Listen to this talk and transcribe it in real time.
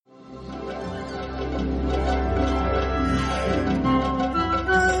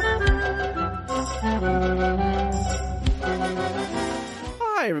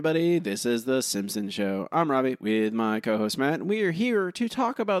everybody, this is The Simpsons Show. I'm Robbie with my co-host Matt, and we are here to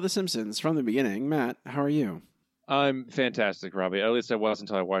talk about The Simpsons from the beginning. Matt, how are you? I'm fantastic, Robbie. At least I was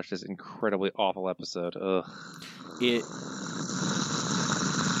until I watched this incredibly awful episode. Ugh. Oh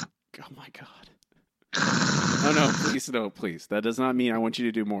my god. Oh no, please. That does not mean I want you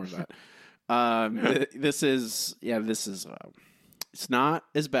to do more of that. This is it's not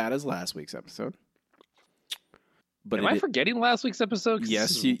as bad as last week's episode. But Am I forgetting last week's episode?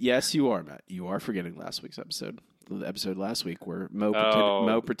 Yes, you are, Matt. You are forgetting last week's episode. The episode last week where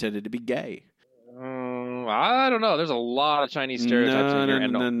Mo pretended to be gay. I don't know. There's a lot of Chinese stereotypes in here,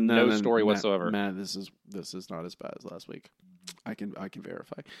 and no story whatsoever. Matt, this is not as bad as last week. I can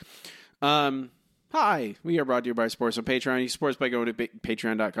verify. Hi, we are brought to you by Sports on Patreon. You support us by going to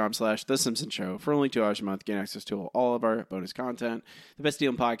patreon.com/The Simpsons Show. For only $2 a month, gain access to all of our bonus content. The best deal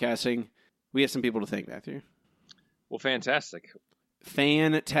in podcasting. We have some people to thank, Matthew. Well, fantastic.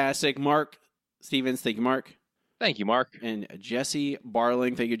 Mark Stevens, thank you, Mark. Thank you, Mark. And Jesse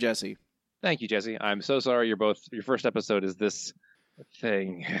Barling, thank you, Jesse. Thank you, Jesse. I'm so sorry your first episode is this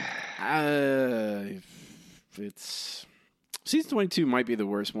thing. It's season 22 might be the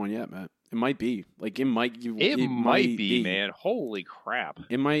worst one yet, Matt. It might be. It might be, man. Holy crap.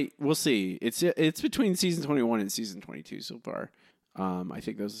 It might. We'll see. It's between season 21 and season 22 so far. I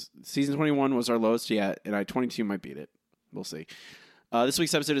think season 21 was our lowest yet, and 22 might beat it. We'll see. This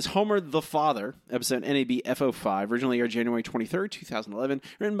week's episode is Homer the Father, episode NAB F05, originally aired January 23rd, 2011,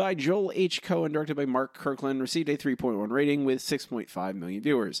 written by Joel H. Cohen, directed by Mark Kirkland, received a 3.1 rating with 6.5 million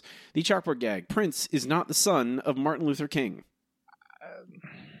viewers. The chalkboard gag, Prince is not the son of Martin Luther King.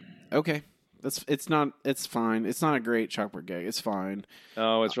 Okay. It's fine. It's not a great chalkboard gag. It's fine.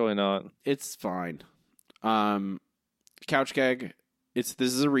 No, it's really not. It's fine. Couch gag. This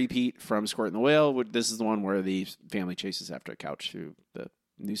is a repeat from Squirt and the Whale. This is the one where the family chases after a couch through the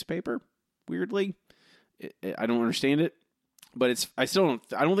newspaper. Weirdly, I don't understand it, but I don't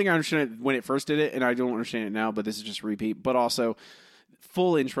think I understood it when it first did it, and I don't understand it now. But this is just a repeat. But also,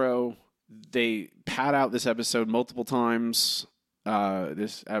 full intro. They pad out this episode multiple times.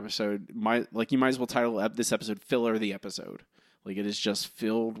 This episode you might as well title this episode "Filler the Episode." Like, it is just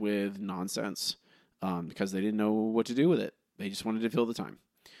filled with nonsense because they didn't know what to do with it. They just wanted to fill the time.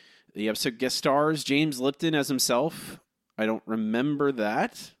 The episode guest stars James Lipton as himself. I don't remember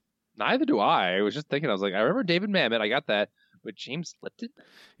that. Neither do I. I was just thinking, I was like, I remember David Mamet. I got that. But James Lipton?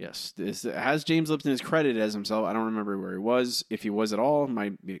 Yes. This has James Lipton is credited as himself. I don't remember where he was. If he was at all,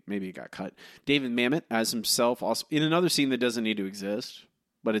 maybe it got cut. David Mamet as himself, also in another scene that doesn't need to exist,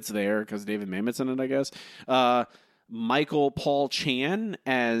 but it's there because David Mamet's in it, I guess. Michael Paul Chan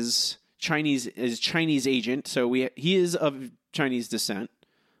as Chinese agent. So he is of Chinese descent,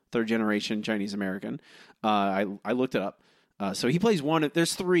 third generation Chinese American. I looked it up. So he plays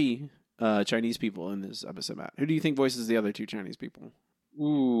there's three Chinese people in this episode, Matt. Who do you think voices the other two Chinese people?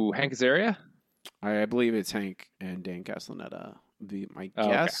 Ooh, Hank Azaria? I believe it's Hank and Dan Castellaneta. My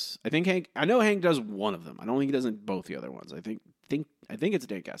guess. Okay. I know Hank does one of them. I don't think he does both the other ones. I think it's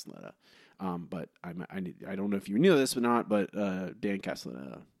Dan Castellaneta. But I don't know if you knew this or not, but Dan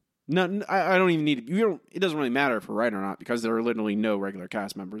Castellaneta. No, I don't even need to. It doesn't really matter if we're right or not because there are literally no regular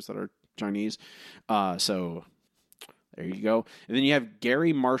cast members that are Chinese. So there you go. And then you have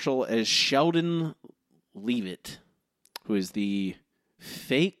Gary Marshall as Sheldon Leavitt, who is the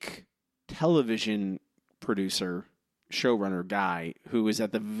fake television producer, showrunner guy who is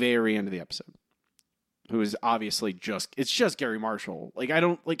at the very end of the episode. Who is obviously it's just Gary Marshall. I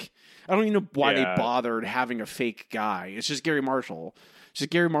don't even know why they bothered having a fake guy. It's just Gary Marshall. It's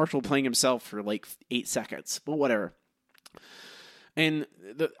just Gary Marshall playing himself for 8 seconds, but whatever. And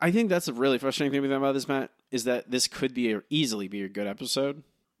I think that's a really frustrating thing about this, Matt, is that this could easily be a good episode.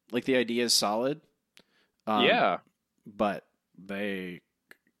 The idea is solid. But they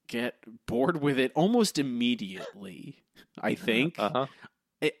get bored with it almost immediately, I think.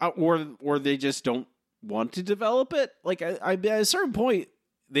 Or they just don't want to develop it. At a certain point,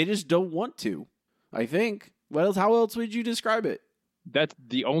 they just don't want to, I think. How else would you describe it? That's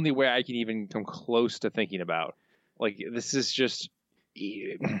the only way I can even come close to thinking about. This is just...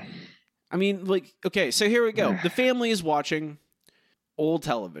 I mean, okay, so here we go. The family is watching old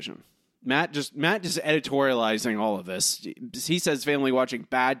television. Matt just editorializing all of this. He says family watching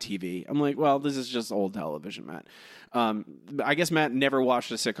bad TV. I'm like, well, this is just old television, Matt. I guess Matt never watched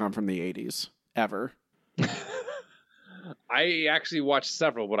a sitcom from the 80s, ever. I actually watched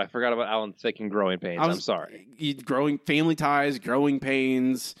several, but I forgot about Alan Thicke and Growing Pains. I'm sorry. Family Ties, Growing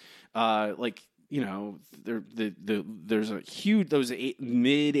Pains, there's a huge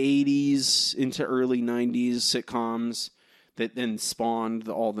mid 80s into early 90s sitcoms that then spawned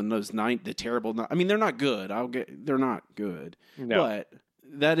the terrible. I mean, they're not good. They're not good. No. But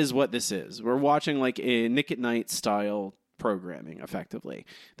that is what this is. We're watching like a Nick at Night style programming, effectively,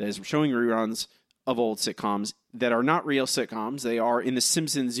 that is showing reruns of old sitcoms that are not real sitcoms. They are in the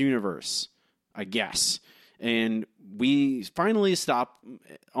Simpsons universe, I guess. And we finally stopped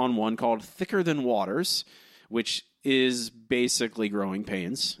on one called Thicker Than Waters, which is basically Growing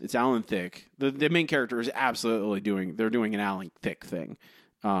Pains. It's Alan Thicke. The main character is absolutely doing an Alan Thicke thing.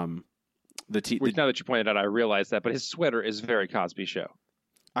 Which now that you pointed out, I realize that, but his sweater is very Cosby Show.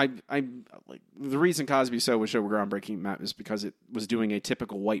 I like the reason Cosby Show was so groundbreaking, Matt, is because it was doing a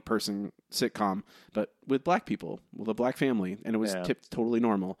typical white person sitcom, but with black people, with a black family, and it was totally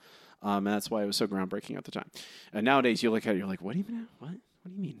normal. And that's why it was so groundbreaking at the time. And nowadays, you look at it, you're like, what do you mean? What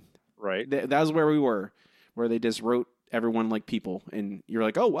do you mean? Right. That was where we were, where they just wrote everyone like people, and you're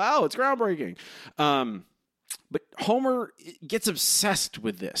like, oh wow, it's groundbreaking. But Homer gets obsessed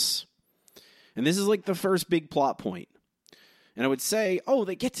with this, and this is like the first big plot point. And I would say, oh,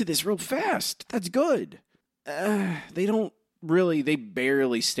 they get to this real fast. That's good. They don't really, they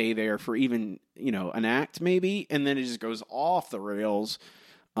barely stay there for even, an act maybe. And then it just goes off the rails.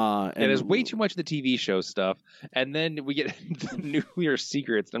 And there's way too much of the TV show stuff. And then we get the nuclear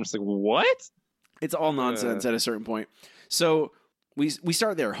secrets. And I'm just like, what? It's all nonsense at a certain point. So we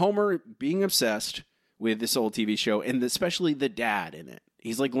start there. Homer being obsessed with this old TV show, and especially the dad in it.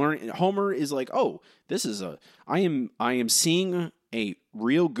 He's like learning. Homer is like, oh, I am seeing a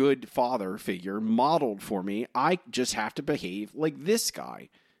real good father figure modeled for me. I just have to behave like this guy,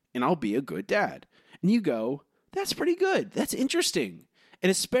 and I'll be a good dad. And you go, that's pretty good. That's interesting.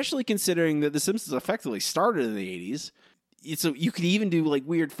 And especially considering that The Simpsons effectively started in the 80s. So you could even do like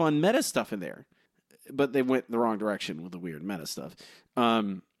weird, fun meta stuff in there. But they went the wrong direction with the weird meta stuff.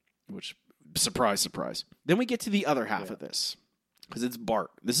 Which, surprise, surprise. Then we get to the other half of this. Because it's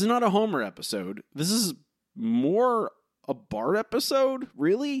Bart. This is not a Homer episode. This is more a Bart episode,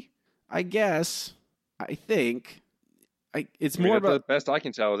 really? I guess. I think. It's more about... The best I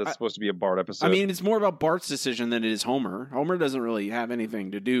can tell is it's supposed to be a Bart episode. I mean, it's more about Bart's decision than it is Homer. Homer doesn't really have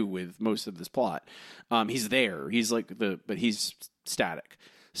anything to do with most of this plot. He's there. He's like but he's static.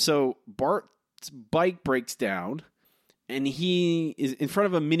 So Bart's bike breaks down, and he is in front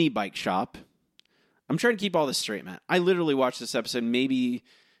of a mini bike shop. I'm trying to keep all this straight, Matt. I literally watched this episode maybe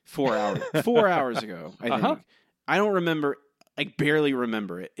 4 hours ago, I think. I don't remember. I barely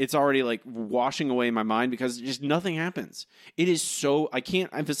remember it. It's already like washing away my mind because just nothing happens. It is so... I can't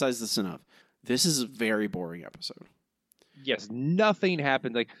emphasize this enough. This is a very boring episode. Yes, nothing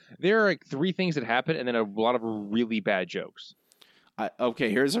happened. Like, there are like 3 things that happen and then a lot of really bad jokes. Okay,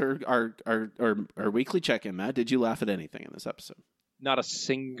 here's our weekly check-in, Matt. Did you laugh at anything in this episode? Not a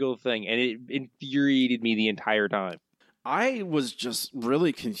single thing, and it infuriated me the entire time. I was just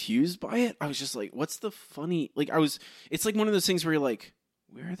really confused by it. I was just like, what's the funny... It's like one of those things where you're like,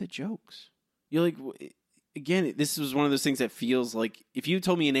 where are the jokes? You're like, again, this was one of those things that feels like, if you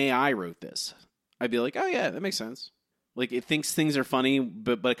told me an AI wrote this, I'd be like, oh yeah, that makes sense. Like, it thinks things are funny,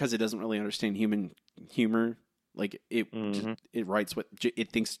 but because it doesn't really understand human humor, like, it writes what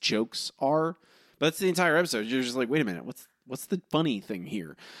it thinks jokes are. But that's the entire episode. You're just like, wait a minute, what's the funny thing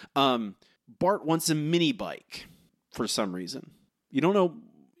here? Bart wants a mini bike for some reason. You don't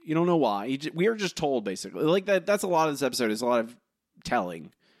know why. We are just told, basically. Like, that's a lot of this episode. Is a lot of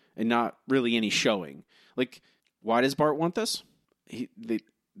telling and not really any showing. Like, why does Bart want this? We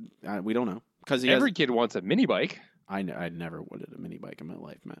don't know. Because every kid wants a mini bike. I never wanted a mini bike in my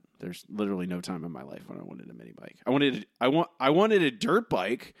life, man. There's literally no time in my life when I wanted a mini bike. I wanted a dirt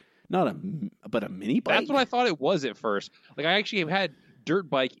bike, but a mini bike. That's what I thought it was at first. Like, I actually had dirt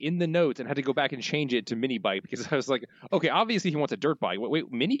bike in the notes and had to go back and change it to mini bike because I was like, okay, obviously he wants a dirt bike.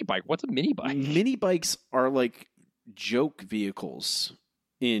 Wait, mini bike? What's a mini bike? Mini bikes are like joke vehicles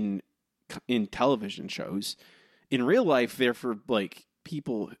in television shows. In real life, they're for like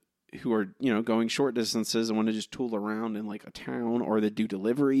people who are, going short distances and want to just tool around in like a town, or they do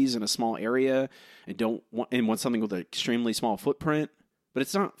deliveries in a small area and want something with an extremely small footprint. But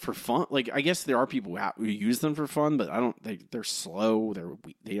it's not for fun. Like, I guess there are people who use them for fun, but they're slow.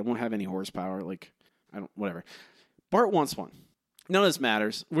 They don't have any horsepower. Like, whatever. Bart wants one. None of this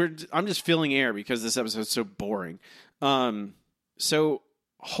matters. I'm just filling air because this episode's so boring. So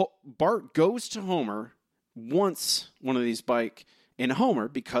Bart goes to Homer, wants one of these bike, and Homer,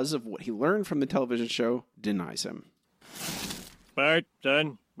 because of what he learned from the television show, denies him. Bart,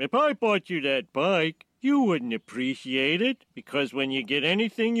 son, if I bought you that bike, you wouldn't appreciate it, because when you get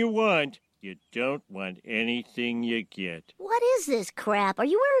anything you want, you don't want anything you get. What is this crap? Are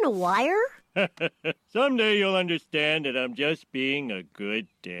you wearing a wire? Someday you'll understand that I'm just being a good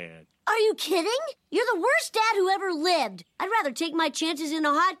dad. Are you kidding? You're the worst dad who ever lived. I'd rather take my chances in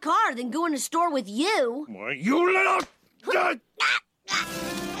a hot car than go in a store with you. Why, you little...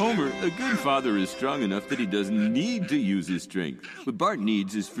 Homer, a good father is strong enough that he doesn't need to use his strength. What Bart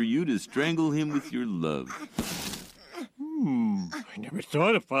needs is for you to strangle him with your love. I never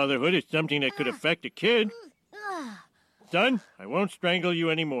thought of fatherhood as something that could affect a kid. Son, I won't strangle you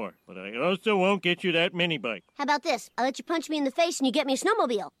anymore, but I also won't get you that mini bike. How about this? I'll let you punch me in the face and you get me a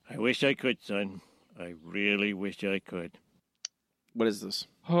snowmobile. I wish I could, son. I really wish I could. What is this?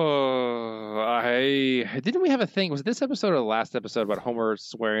 Oh, didn't we have a thing? Was it this episode or the last episode about Homer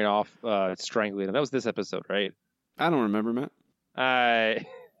swearing off strangling him? That was this episode, right? I don't remember, Matt. I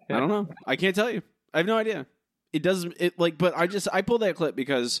don't know. I can't tell you. I have no idea. It doesn't. But I pulled that clip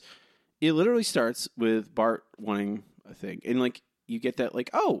because it literally starts with Bart wanting a thing, and you get that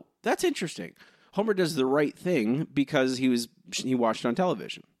oh, that's interesting. Homer does the right thing because he watched on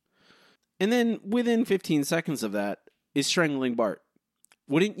television, and then within 15 seconds of that is strangling Bart.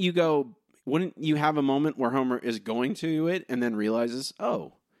 Wouldn't you have a moment where Homer is going to it and then realizes,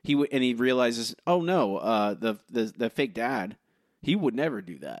 he realizes, oh no, the fake dad, he would never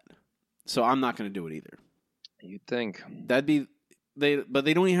do that. So I'm not going to do it either. You'd think but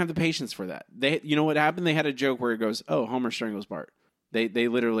they don't even have the patience for that. You know what happened? They had a joke where it goes, oh, Homer strangles Bart. They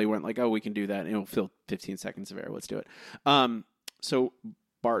literally went oh, we can do that, and it'll fill 15 seconds of air. Let's do it. So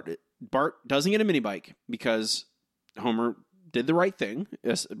Bart doesn't get a mini bike because Homer did the right thing,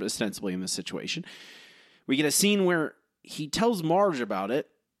 ostensibly in this situation. We get a scene where he tells Marge about it,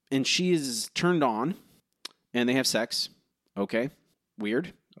 and she is turned on, and they have sex. Okay,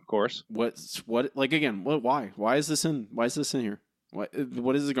 weird. Of course. Why? Why is this in here?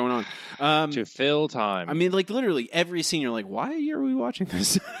 What is going on? To fill time. I mean, literally every scene, you're like, why are we watching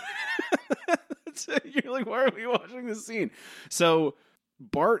this? You're like, why are we watching this scene? So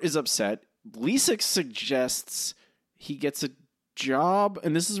Bart is upset. Lisa suggests he gets a job,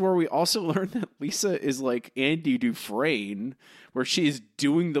 and this is where we also learn that Lisa is like Andy Dufresne, where she is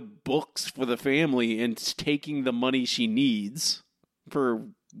doing the books for the family and taking the money she needs for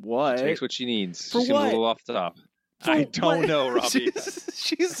what? Takes what she needs. For She's what? A little off the top. I don't know, Robbie.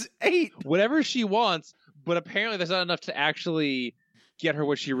 She's 8. Whatever she wants, but apparently there's not enough to actually get her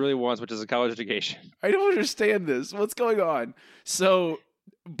what she really wants, which is a college education. I don't understand this. What's going on? So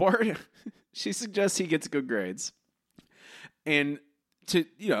Bart, she suggests he gets good grades. And to,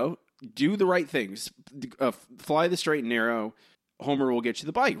 do the right things, fly the straight and narrow, Homer will get you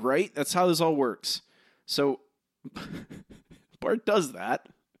the bike, right? That's how this all works. So Bart does that.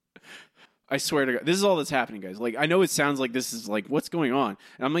 I swear to God, this is all that's happening, guys. I know it sounds like this is what's going on?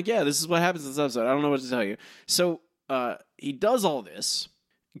 And I'm like, yeah, this is what happens in this episode. I don't know what to tell you. So he does all this,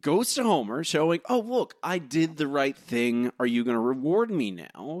 goes to Homer, showing, oh, look, I did the right thing. Are you going to reward me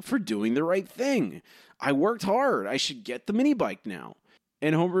now for doing the right thing? I worked hard. I should get the mini bike now.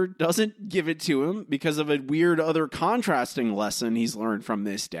 And Homer doesn't give it to him because of a weird other contrasting lesson he's learned from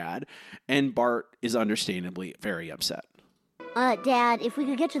this dad. And Bart is understandably very upset. Dad, if we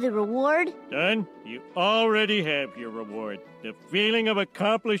could get to the reward? Son, you already have your reward. The feeling of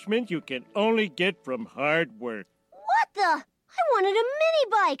accomplishment you can only get from hard work. What the? I wanted a mini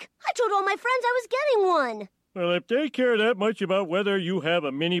bike. I told all my friends I was getting one. Well, if they care that much about whether you have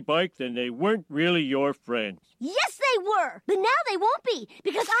a mini bike, then they weren't really your friends. Yes, they were. But now they won't be,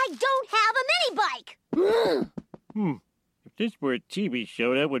 because I don't have a mini bike. If this were a TV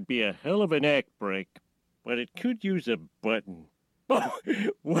show, that would be a hell of an act break. But it could use a button. Oh,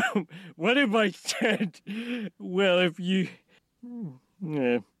 well, what if I said, well, if you...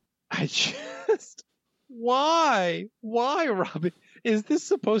 I just... Why, Robbie? Is this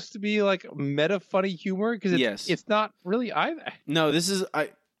supposed to be meta funny humor? Because yes. It's not really either. No, this is... I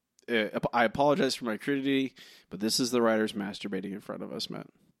apologize for my crudity, but this is the writers masturbating in front of us, Matt.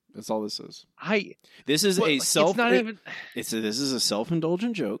 That's all this is. This is a self... It's not even... This is a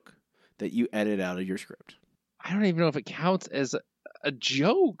self-indulgent joke that you edit out of your script. I don't even know if it counts as a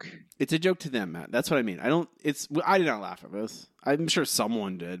joke. It's a joke to them, Matt. That's what I mean. I did not laugh at this. I'm sure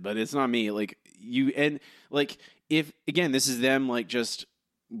someone did, but it's not me. If again, this is them just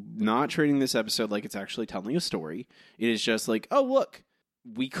not treating this episode like it's actually telling a story. It is just oh look,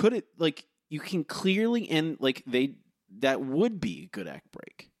 we could you can clearly end that would be a good act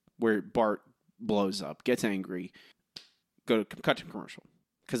break where Bart blows up, gets angry, cut to commercial.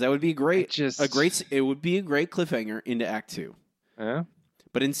 Because that would be it would be a great cliffhanger into Act 2. Yeah.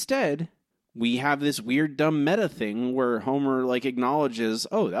 But instead, we have this weird dumb meta thing where Homer like acknowledges,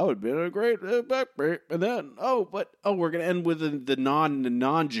 oh, that would have been a great, and then we're gonna end with the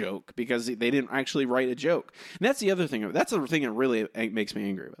non joke because they didn't actually write a joke. And that's the other thing. That's the thing that really makes me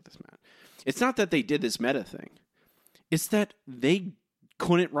angry about this, Matt. It's not that they did this meta thing. It's that they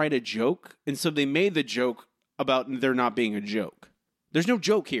couldn't write a joke, and so they made the joke about there not being a joke. There's no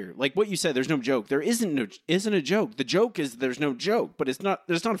joke here. Like what you said, there's no joke. There isn't a joke. The joke is there's no joke, but it's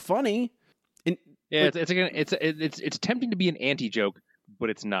not funny. And, yeah, it's tempting to be an anti-joke, but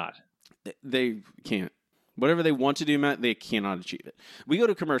it's not. They can't. Whatever they want to do, Matt, they cannot achieve it. We go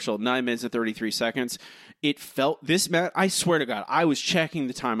to commercial, 9 minutes and 33 seconds. It felt, this, Matt, I swear to God, I was checking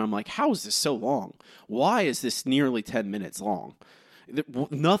the time. I'm like, how is this so long? Why is this nearly 10 minutes long?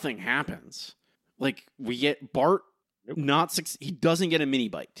 Nothing happens. Like, we get Bart, he doesn't get a mini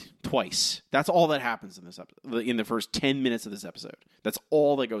bite twice. That's all that happens in this episode, in the first 10 minutes of this episode. That's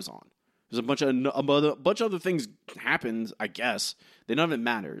all that goes on. There's a bunch of other things happens, I guess. None of it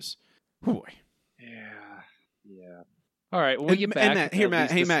matters. Oh boy. Yeah. All right, well, we get back.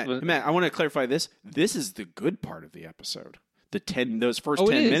 Matt, I want to clarify this. This is the good part of the episode. Those first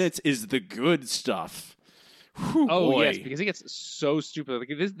 10 minutes is the good stuff. Whew, boy. Yes, because it gets so stupid. Like,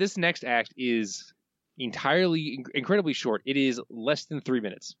 this next act is incredibly short. It is less than 3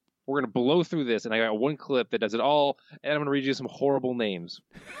 minutes. We're going to blow through this, and I got one clip that does it all, and I'm going to read you some horrible names.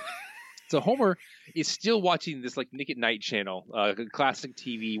 So Homer is still watching this like Nick at Night channel, classic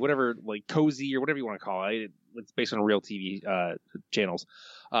TV, whatever, like Cozy or whatever you want to call it. It's based on real TV channels.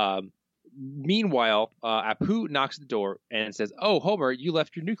 Meanwhile, Apu knocks at the door and says, "Oh, Homer, you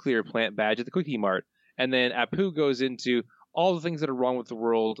left your nuclear plant badge at the Quickie Mart." And then Apu goes into all the things that are wrong with the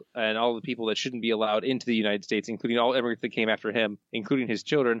world and all the people that shouldn't be allowed into the United States, including all immigrants that came after him, including his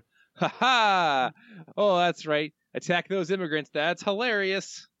children. Ha ha! Oh, that's right. Attack those immigrants. That's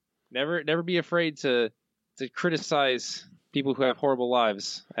hilarious. Never be afraid to criticize people who have horrible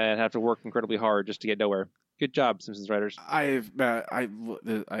lives and have to work incredibly hard just to get nowhere. Good job, Simpsons writers. It's going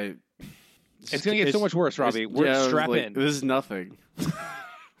to get so much worse, Robbie. Strap in. This is nothing. Yeah.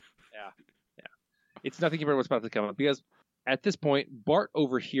 It's nothing compared to what's about to come up because at this point, Bart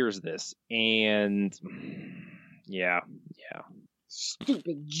overhears this and yeah.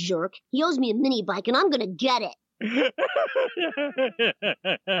 Stupid jerk. He owes me a mini bike and I'm going to get it.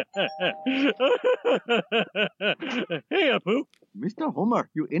 Hey, Apu. Mr. Homer,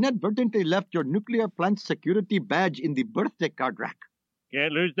 you inadvertently left your nuclear plant security badge in the birthday card rack.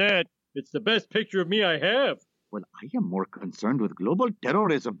 Can't lose that. It's the best picture of me I have. Well, I am more concerned with global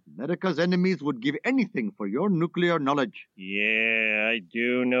terrorism. America's enemies would give anything for your nuclear knowledge. Yeah, I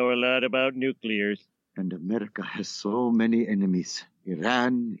do know a lot about nuclears. And America has so many enemies.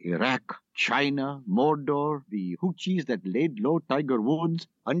 Iran, Iraq, China, Mordor, the Hoochies that laid low Tiger Woods,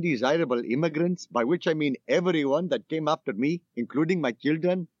 undesirable immigrants, by which I mean everyone that came after me, including my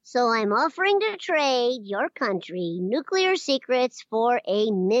children. So I'm offering to trade your country nuclear secrets for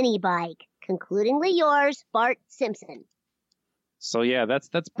a mini bike. Concludingly yours, Bart Simpson. So yeah, that's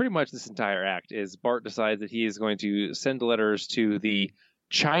pretty much this entire act. Is Bart decides that he is going to send letters to the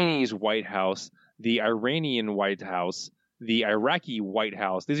Chinese White House, the Iranian White House, the Iraqi White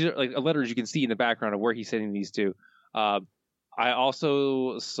House. These are like letters you can see in the background of where he's sending these to. I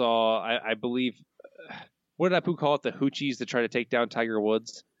also saw, I believe, what did Apu call it? The Hoochies that try to take down Tiger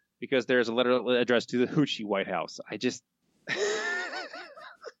Woods, because there's a letter addressed to the Hoochie White House.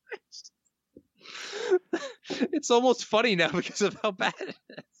 It's almost funny now because of how bad it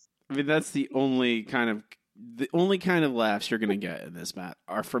is. I mean, that's the only kind of laughs you're gonna get in this, Matt,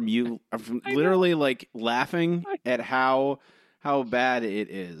 are from you, literally like laughing at how bad it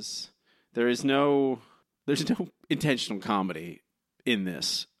is. There's no intentional comedy in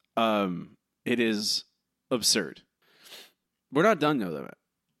this. It is absurd. We're not done though, Matt.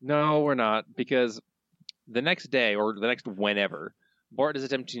 No, we're not, because the next day or the next whenever, Bart is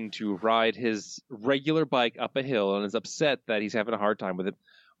attempting to ride his regular bike up a hill and is upset that he's having a hard time with it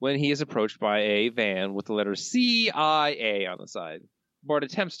when he is approached by a van with the letter CIA on the side. Bart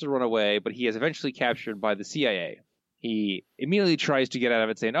attempts to run away, but he is eventually captured by the CIA. He immediately tries to get out of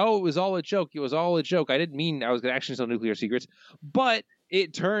it, saying, "Oh, it was all a joke. It was all a joke. I didn't mean I was going to actually sell nuclear secrets." But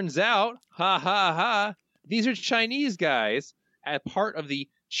it turns out, these are Chinese guys as part of the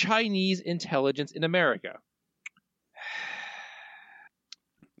Chinese intelligence in America.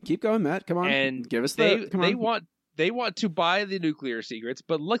 Keep going, Matt. Come on, and give us they want to buy the nuclear secrets,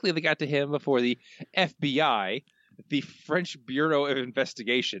 but luckily they got to him before the FBI, the French Bureau of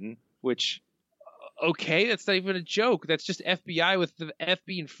Investigation, which, okay, that's not even a joke. That's just FBI with the F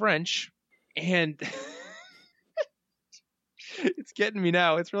being French. And It's getting me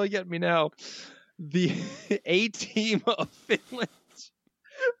now. It's really getting me now. The A team of Finland.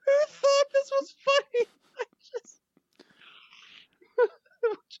 Who thought this was funny?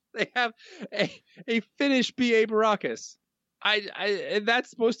 They have a Finnish B.A. Baracus. And that's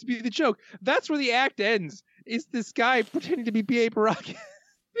supposed to be the joke. That's where the act ends. Is this guy pretending to be B.A. Baracus?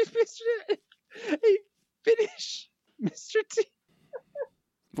 A Finnish Mr. T.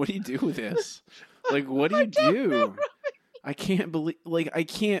 What do you do with this? Like, what do you do? I can't believe, like, I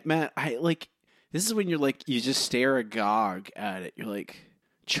can't, Matt. This is when you're like, you just stare agog at it. You're like,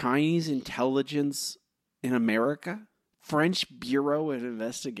 Chinese intelligence in America? French Bureau of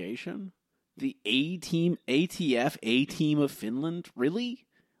Investigation? The A-team, ATF, A-team of Finland? Really?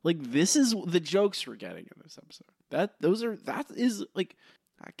 Like, this is the jokes we're getting in this episode. That is, like,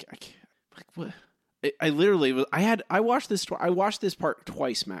 I can't, like, what? I literally, I watched this part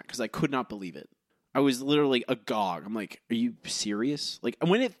twice, Matt, because I could not believe it. I was literally agog. I'm like, are you serious? Like,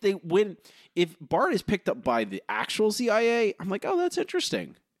 if Bart is picked up by the actual CIA, I'm like, oh, that's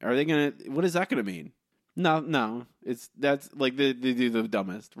interesting. What is that gonna mean? No, that's like they do the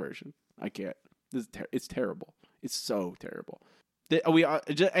dumbest version. I can't. It's terrible. It's so terrible.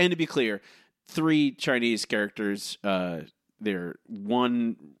 And to be clear, 3 Chinese characters. They're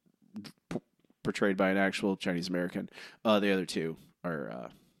one portrayed by an actual Chinese American. The other 2 are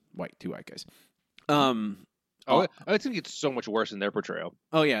two white guys. I think it's so much worse in their portrayal.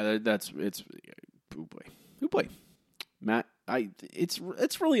 Oh yeah, it's. Oh boy, Matt.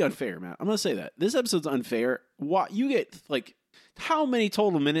 It's really unfair, Matt. I'm gonna say that this episode's unfair. What you get, like, how many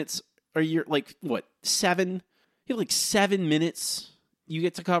total minutes are you, like, what, 7? You have like 7 minutes you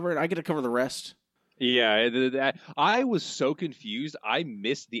get to cover, and I get to cover the rest. Yeah, I was so confused. I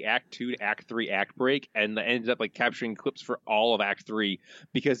missed the Act 2 to Act 3 act break, and ended up like capturing clips for all of Act 3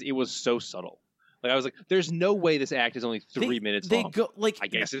 because it was so subtle. Like, I was like, "There's no way this act is only 3 minutes long." I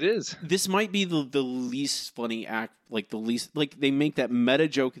guess it is. This might be the least funny act, like the least, like they make that meta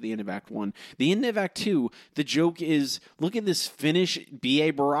joke at the end of Act 1. The end of Act 2, the joke is, look at this Finnish B.A.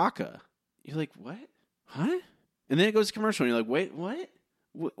 Baraka. You're like, what? Huh? And then it goes to commercial, and you're like, wait, what?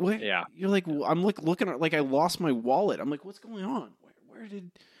 What? Yeah. You're like, I'm looking at, like, I lost my wallet. I'm like, what's going on?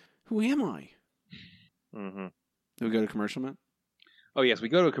 Who am I? Mm-hmm. Do we go to commercial, man? Oh yes, we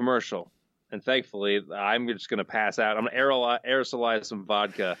go to a commercial. And thankfully, I'm just going to pass out. I'm going to aerosolize some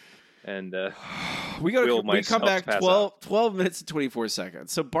vodka, and we come back 12 minutes and 24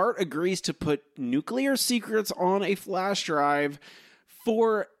 seconds. So Bart agrees to put nuclear secrets on a flash drive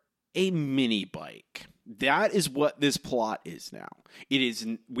for a mini bike. That is what this plot is now. It is.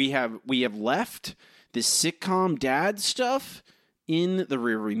 We have left the sitcom dad stuff in the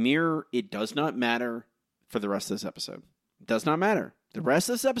rearview mirror. It does not matter for the rest of this episode. It does not matter. The rest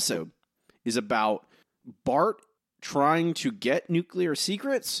of this episode is about Bart trying to get nuclear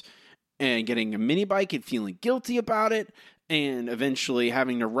secrets and getting a mini bike and feeling guilty about it and eventually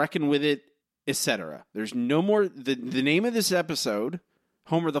having to reckon with it, etc. There's no more. The name of this episode,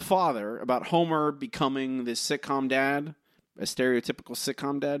 Homer the Father, about Homer becoming this sitcom dad, a stereotypical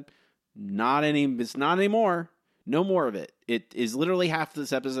sitcom dad. It's not anymore. No more of it. It is literally half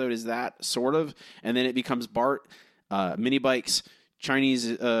this episode is that, sort of, and then it becomes Bart, mini bikes,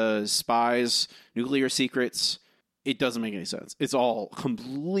 Chinese spies, nuclear secrets. It doesn't make any sense. It's all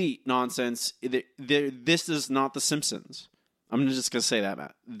complete nonsense. This is not The Simpsons. I'm just going to say that,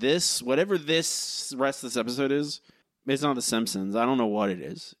 Matt. Whatever this rest of this episode is, it's not The Simpsons. I don't know what it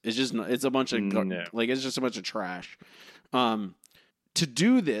is. It's just, it's a bunch of, it's just a bunch of trash. To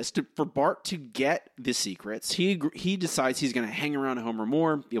do this, for Bart to get the secrets, he decides he's going to hang around Homer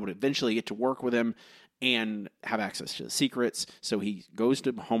more, be able to eventually get to work with him, and have access to the secrets. So he goes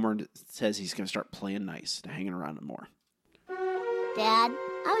to Homer and says he's going to start playing nice, to hanging around him more. Dad,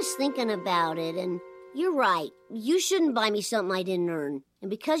 I was thinking about it, and you're right. You shouldn't buy me something I didn't earn. And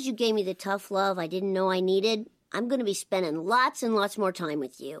because you gave me the tough love I didn't know I needed, I'm going to be spending lots and lots more time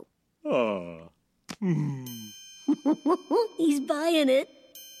with you. Oh. He's buying it.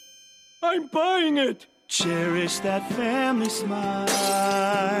 I'm buying it! Cherish that family smile.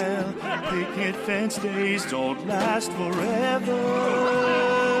 Picket fence days don't last forever.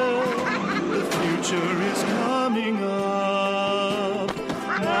 The future is coming up.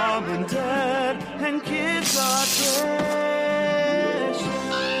 Mom and Dad and kids are precious.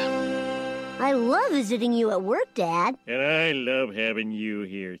 I love visiting you at work, Dad. And I love having you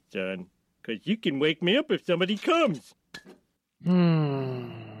here, son. Because you can wake me up if somebody comes.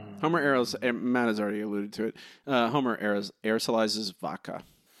 Homer Matt has already alluded to it. Homer aerosolizes vodka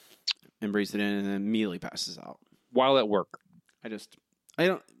and breathes it in and then immediately passes out. While at work.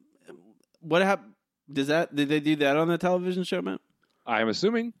 What happened? Did they do that on the television show, Matt? I'm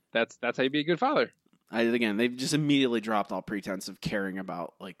assuming that's how you be a good father. Again, they've just immediately dropped all pretense of caring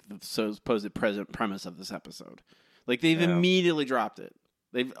about like the supposed present premise of this episode. Like they've immediately dropped it.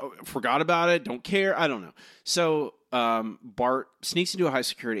 They've forgot about it. Don't care. I don't know. So Bart sneaks into a high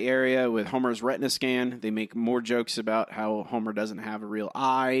security area with Homer's retina scan. They make more jokes about how Homer doesn't have a real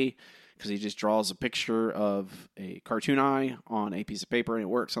eye because he just draws a picture of a cartoon eye on a piece of paper and it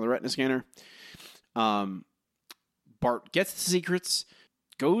works on the retina scanner. Bart gets the secrets,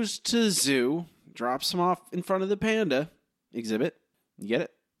 goes to the zoo, drops him off in front of the panda exhibit. You get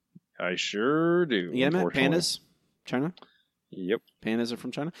it? I sure do. Yeah, man. Pandas, China. Yep. Pandas are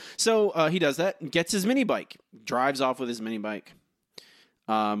from China. So he does that, gets his mini bike, drives off with his mini bike.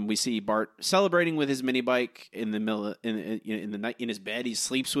 We see Bart celebrating with his mini bike in the middle in the night in his bed. He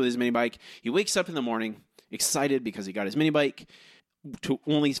sleeps with his mini bike. He wakes up in the morning excited because he got his mini bike, to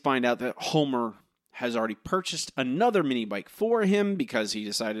only find out that Homer has already purchased another mini bike for him because he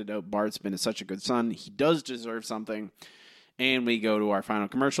decided, oh, Bart's been such a good son. He does deserve something. And we go to our final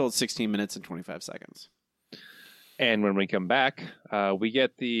commercial. It's 16 minutes and 25 seconds. And when we come back, we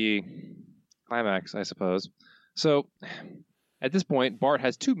get the climax, I suppose. So at this point, Bart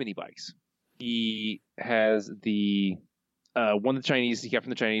has two mini bikes. He has the one of the Chinese he got from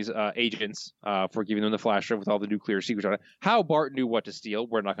the Chinese agents for giving them the flash drive with all the nuclear secrets on it. How Bart knew what to steal,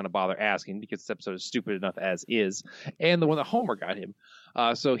 we're not going to bother asking because this episode is stupid enough as is. And the one that Homer got him.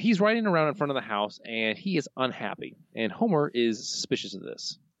 So he's riding around in front of the house, and he is unhappy. And Homer is suspicious of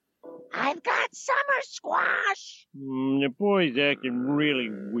this. I've got summer squash. The boy's acting really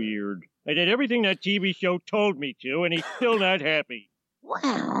weird. I did everything that TV show told me to, and he's still not happy.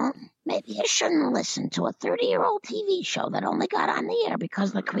 Well, maybe you shouldn't listen to a 30-year-old TV show that only got on the air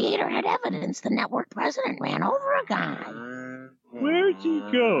because the creator had evidence the network president ran over a guy. Where's he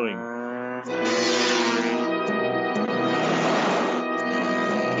going?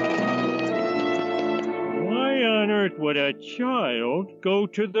 Why on earth would a child go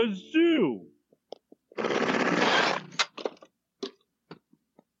to the zoo?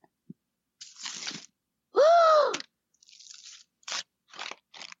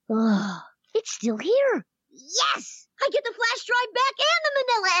 It's still here. Yes! I get the flash drive back and the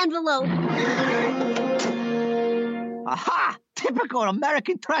manila envelope. Aha! Typical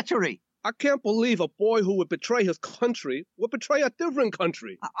American treachery. I can't believe a boy who would betray his country would betray a different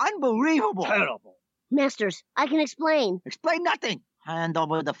country. Unbelievable. Terrible. Masters, I can explain. Explain nothing. Hand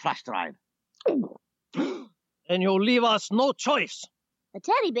over the flash drive. And you leave us no choice. A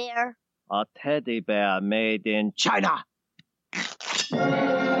teddy bear. A teddy bear made in China.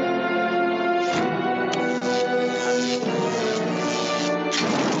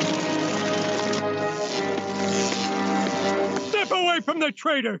 Step away from the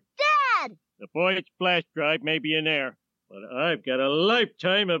traitor! Dad! The boy's flash drive may be in there, but I've got a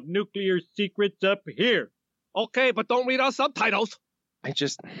lifetime of nuclear secrets up here. Okay, but don't read our subtitles.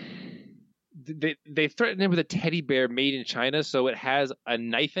 They threatened him with a teddy bear made in China, so it has a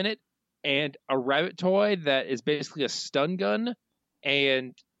knife in it and a rabbit toy that is basically a stun gun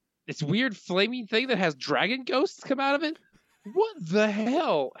and this weird flaming thing that has dragon ghosts come out of it. What the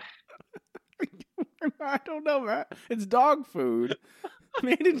hell? I don't know, Matt. It's dog food.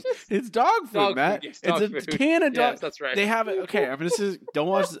 It's dog food, Matt. Yes, it's a food. can of dog. Yes, that's right. They have it. Okay, I'm gonna don't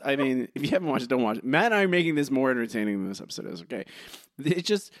watch. I mean, if you haven't watched it, don't watch it. Matt and I are making this more entertaining than this episode is. Okay, it's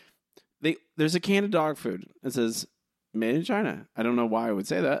just there's a can of dog food that says made in China. I don't know why I would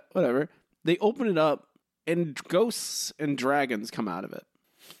say that. Whatever. They open it up and ghosts and dragons come out of it.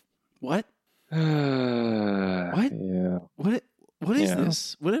 What? What? Yeah. What is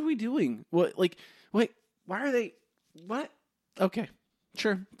this? What are we doing? What? Like, wait, why are they? What? Okay.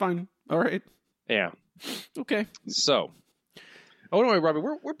 Sure. Fine. All right. Yeah. Okay. So, don't worry, Robbie.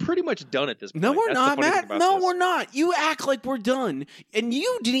 We're pretty much done at this point. No, we're That's not, the funny Matt. thing about No, this. we're not. You act like we're done. And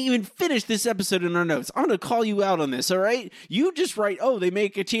you didn't even finish this episode in our notes. I'm going to call you out on this, all right? You just write, oh, they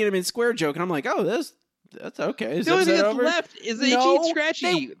make a Tiananmen Square joke. And I'm like, oh, that's okay. Is The only thing episode that's over? left is the No, Itchy and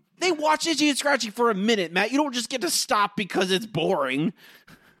Scratchy. They watch Itchy and Scratchy for a minute, Matt. You don't just get to stop because it's boring.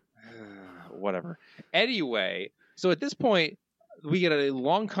 Whatever. Anyway, so at this point, we get a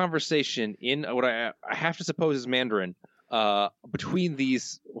long conversation in what I have to suppose is Mandarin between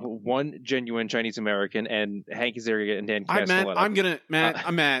these one genuine Chinese American and Hank Azaria and Dan Castellaneta.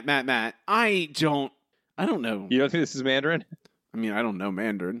 Matt. I don't know. You don't think this is Mandarin? I mean, I don't know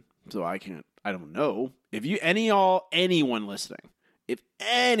Mandarin, so I don't know. If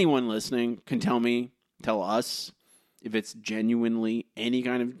anyone listening can tell us if it's genuinely any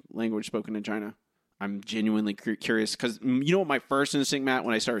kind of language spoken in China. I'm genuinely curious because you know what my first instinct, Matt,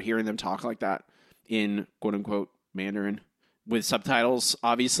 when I started hearing them talk like that, in quote unquote Mandarin with subtitles,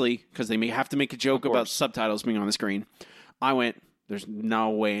 obviously, because they may have to make a joke about subtitles being on the screen. I went, there's no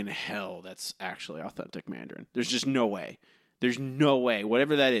way in hell that's actually authentic Mandarin. There's just no way. There's no way,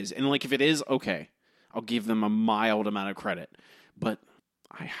 whatever that is. And like, if it is, okay, I'll give them a mild amount of credit, but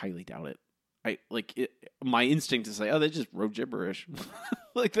I highly doubt it. My instinct is say, oh, they just wrote gibberish.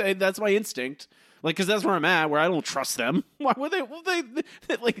 Like that's my instinct. Like, because that's where I'm at, where I don't trust them. Why would they? Well,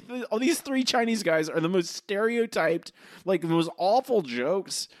 all these 3 Chinese guys are the most stereotyped, like the most awful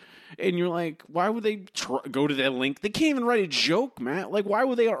jokes. And you're like, why would they go to that link? They can't even write a joke, Matt. Like, why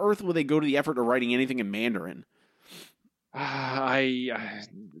would they on earth would they go to the effort of writing anything in Mandarin?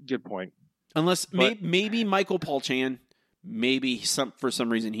 Good point. Unless maybe Michael Paul Chan, maybe for some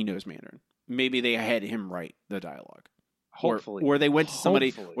reason he knows Mandarin. Maybe they had him write the dialogue. Hopefully, or they went to somebody,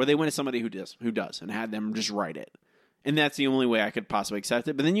 who does, and had them just write it, and that's the only way I could possibly accept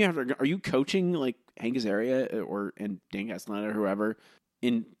it. But then you have to, are you coaching like Hank Azaria and Dan Castellaneta or whoever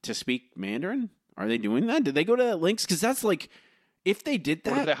to speak Mandarin? Are they doing that? Did they go to links? Because that's like, if they did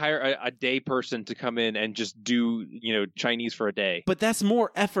that, or did they hire a day person to come in and just do Chinese for a day? But that's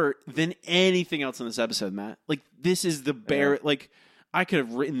more effort than anything else in this episode, Matt. Like this is the bare like. I could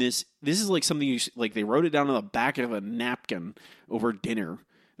have written this. This is like something they wrote it down on the back of a napkin over dinner.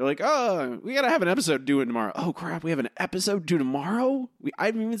 They're like, oh, we got to have an episode due tomorrow. Oh, crap. We have an episode due tomorrow? I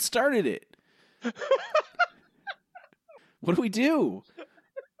haven't even started it. What do we do?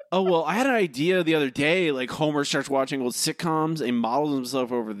 Oh, well, I had an idea the other day. Like Homer starts watching old sitcoms and models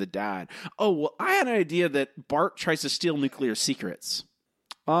himself over the dad. Oh, well, I had an idea that Bart tries to steal nuclear secrets.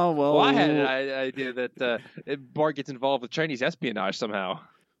 Oh, well, I had an idea that Bart gets involved with Chinese espionage somehow.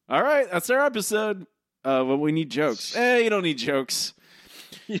 All right, that's our episode. But we need jokes. You don't need jokes.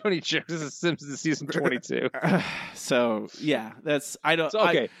 You don't need jokes. This is Simpsons season 22. So, yeah, that's...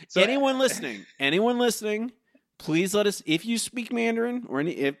 So anyone listening, please let us... If you speak Mandarin,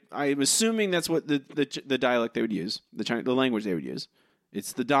 I'm assuming that's what the dialect they would use, the language they would use.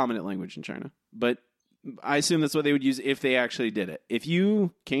 It's the dominant language in China. But... I assume that's what they would use if they actually did it. If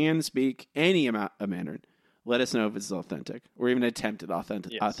you can speak any amount of Mandarin, let us know if it's authentic or even attempted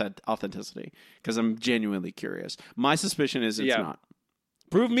authenticity, because I'm genuinely curious. My suspicion is it's not.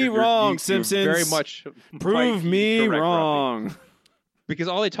 Prove me wrong, Simpsons. Very much prove me wrong. Robbie. Because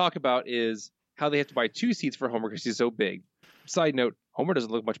all they talk about is how they have to buy 2 seats for Homer because he's so big. Side note, Homer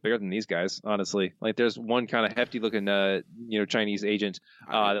doesn't look much bigger than these guys, honestly. Like, there's one kind of hefty looking, Chinese agent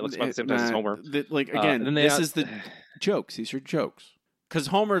that looks about the same size as Homer. This is the jokes. These are jokes. Because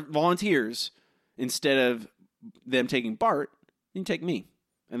Homer volunteers instead of them taking Bart, you can take me.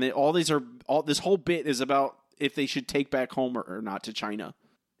 And this whole bit is about if they should take back Homer or not to China.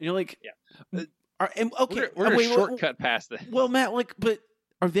 And you're like, yeah. We're going to shortcut past that. Well, Matt, but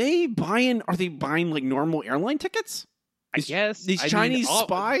are they buying like normal airline tickets? I guess. These Chinese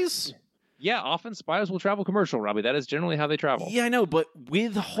spies? Yeah, often spies will travel commercial, Robbie. That is generally how they travel. Yeah, I know, but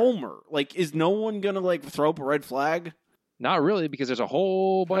with Homer, is no one going to throw up a red flag? Not really, because there's a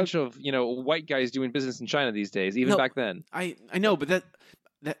whole bunch of, white guys doing business in China these days, even back then. I know, but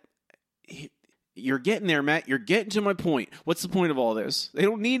that you're getting there, Matt. You're getting to my point. What's the point of all this? They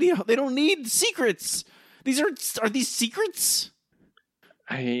don't need secrets. Are these secrets?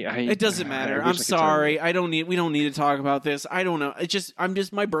 It doesn't matter. I'm sorry. We don't need to talk about this. I don't know.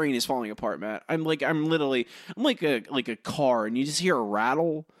 My brain is falling apart, Matt. I'm like a car, and you just hear a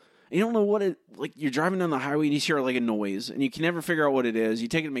rattle. You don't know what it, you're driving down the highway and you hear a noise, and you can never figure out what it is. You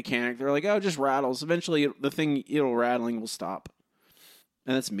take it to a mechanic. They're like, oh, it just rattles. Eventually, the thing rattling will stop.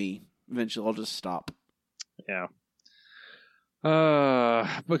 And that's me. Eventually, I'll just stop. Yeah.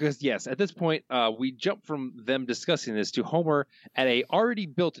 Because yes, at this point, we jump from them discussing this to Homer at a already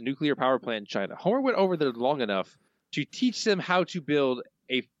built nuclear power plant in China. Homer went over there long enough to teach them how to build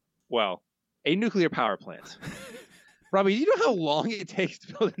a nuclear power plant. Robbie, do you know how long it takes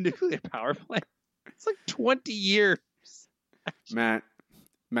to build a nuclear power plant? It's like 20 years. Matt.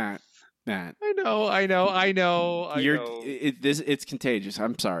 I know. It's contagious.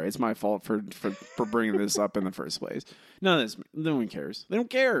 I'm sorry. It's my fault for bringing this up in the first place. No one cares. They don't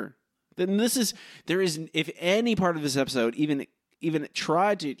care. Then if any part of this episode even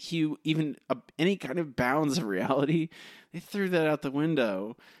tried to hew any kind of bounds of reality, they threw that out the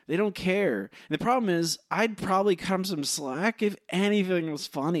window. They don't care. And the problem is, I'd probably cut them some slack if anything was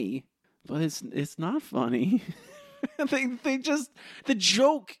funny, but it's not funny. The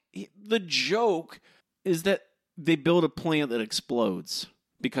joke is that they build a plant that explodes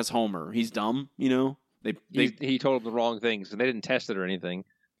because Homer, he's dumb, He told them the wrong things, and they didn't test it or anything.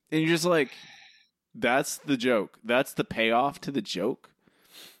 And you're just like, that's the joke. That's the payoff to the joke.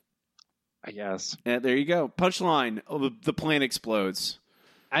 I guess. And there you go. Punchline. Oh, the plane explodes.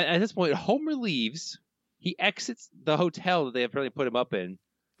 At this point, Homer leaves. He exits the hotel that they apparently put him up in.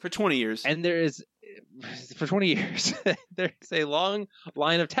 For 20 years. And for 20 years, there's a long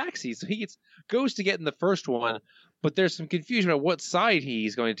line of taxis. So he goes to get in the first one, but there's some confusion about what side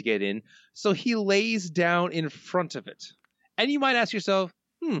he's going to get in. So he lays down in front of it. And you might ask yourself,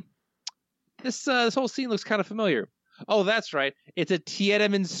 this whole scene looks kind of familiar. Oh, that's right. It's a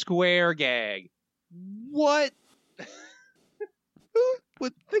Tiananmen Square gag. What? Who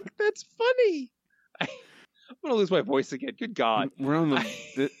would think that's funny? I'm gonna lose my voice again. Good God, we're on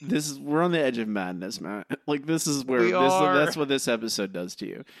we're on the edge of madness, Matt. Like this is where that's what this episode does to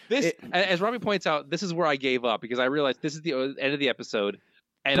you. As Robbie points out, this is where I gave up because I realized this is the end of the episode,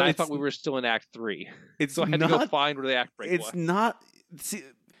 and I thought we were still in Act 3. So I had to go find where the act break was. It's not. See,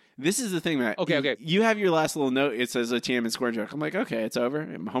 this is the thing, Matt. Okay. You have your last little note. It says a Tiananmen Square joke. I'm like, okay, it's over.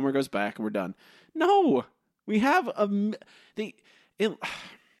 And Homer goes back, and we're done. No, we have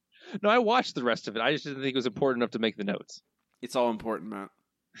No, I watched the rest of it. I just didn't think it was important enough to make the notes. It's all important, Matt.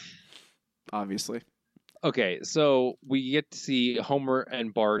 Obviously. Okay, so we get to see Homer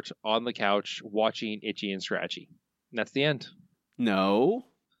and Bart on the couch watching Itchy and Scratchy. And that's the end. No.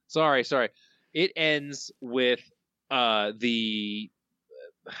 Sorry. It ends with who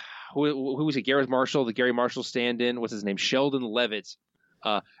was it? Gareth Marshall, the Gary Marshall stand-in. What's his name? Sheldon Levitt.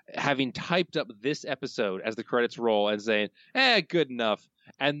 Having typed up this episode as the credits roll and saying, good enough.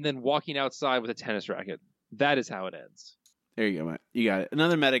 And then walking outside with a tennis racket. That is how it ends. There you go, Matt. You got it.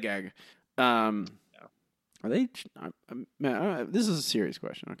 Another meta gag. Are they? Matt, this is a serious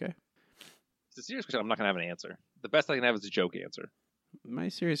question, okay? It's a serious question. I'm not going to have an answer. The best I can have is a joke answer. My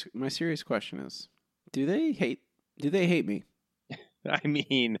serious question is, do they hate me? I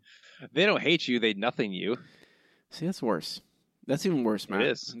mean, they don't hate you. They nothing you. See, that's worse. That's even worse, Matt. It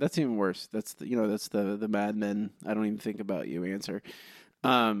is. That's even worse. That's the Mad Men. I don't even think about you answer.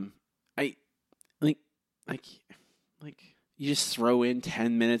 I like you just throw in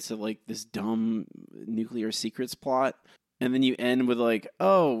 10 minutes of like this dumb nuclear secrets plot, and then you end with like,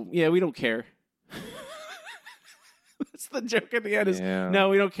 oh yeah, we don't care. That's the joke at the end. Is no,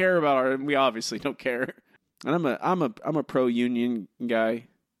 we don't care about we obviously don't care. And I'm a pro union guy,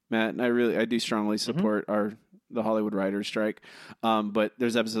 Matt, and I do strongly support the Hollywood writers' strike. But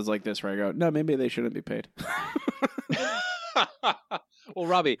there's episodes like this where I go, no, maybe they shouldn't be paid. Well,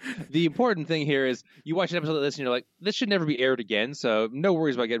 Robbie, the important thing here is you watch an episode of this and you're like, this should never be aired again. So no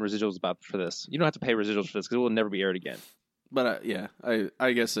worries about getting residuals for this. You don't have to pay residuals for this because it will never be aired again. But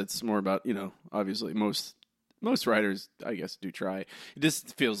I guess it's more about, obviously most writers, I guess, do try. It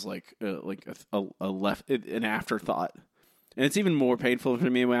just feels like an afterthought, and it's even more painful for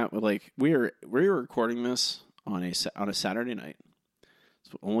me. Like we're recording this on a Saturday night.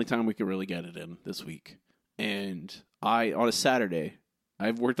 It's the only time we could really get it in this week, and on a Saturday,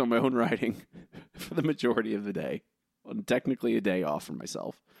 I've worked on my own writing for the majority of the day. Technically, a day off for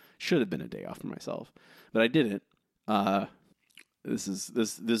myself. Should have been a day off for myself, but I didn't. This is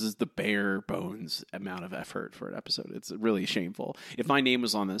the bare bones amount of effort for an episode. It's really shameful. If my name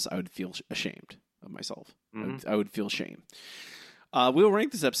was on this, I would feel ashamed of myself. Mm-hmm. I would feel shame. We'll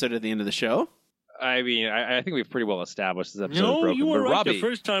rank this episode at the end of the show. I mean, I think we've pretty well established this episode. No, broken, you were right Robbie the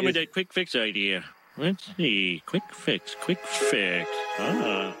first time with that quick fix idea. Let's see. Quick fix.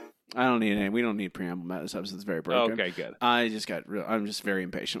 Ah. I don't need any. We don't need preamble, Matt. This episode's very broken. Okay, good. I'm just very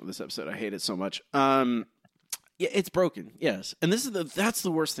impatient with this episode. I hate it so much. Yeah, it's broken. Yes, and that's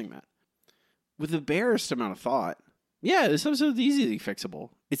the worst thing, Matt. With the barest amount of thought, yeah, this episode's easily fixable.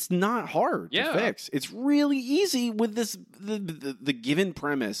 It's not hard to fix. It's really easy with this the given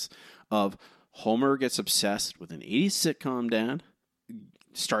premise of Homer gets obsessed with an 80s sitcom dad,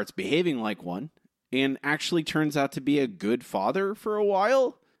 starts behaving like one, and actually turns out to be a good father for a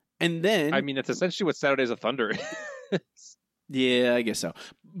while. And then... I mean, it's essentially what Saturdays of Thunder is. Yeah, I guess so.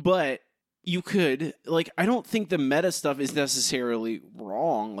 But you could... I don't think the meta stuff is necessarily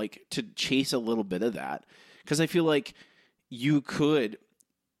wrong, to chase a little bit of that. Because I feel like you could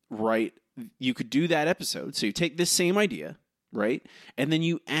do that episode. So you take this same idea, right? And then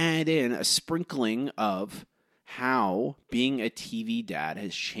you add in a sprinkling of how being a TV dad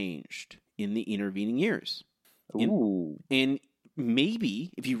has changed in the intervening years. Ooh. And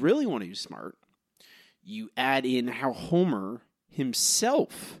maybe, if you really want to be smart, you add in how Homer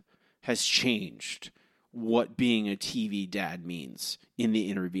himself has changed what being a TV dad means in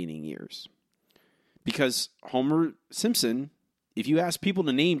the intervening years. Because Homer Simpson, if you ask people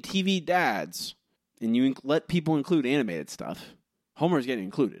to name TV dads and you let people include animated stuff, Homer's getting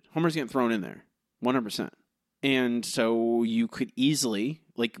included. Homer's getting thrown in there. 100%. And so you could easily,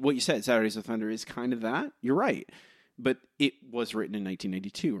 like what you said, Saturdays with Thunder is kind of that. You're right. But it was written in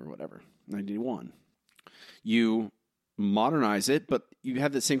 1992 or whatever, 91. You modernize it, but you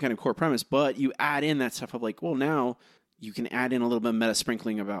have the same kind of core premise, but you add in that stuff of like, well, now you can add in a little bit of meta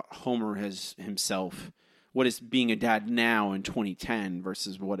sprinkling about Homer has himself, what is being a dad now in 2010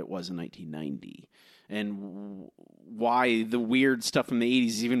 versus what it was in 1990. And why the weird stuff from the 80s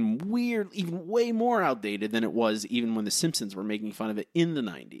is even way more outdated than it was even when The Simpsons were making fun of it in the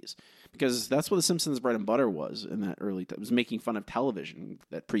 90s. Because that's what The Simpsons' bread and butter was in that early time. It was making fun of television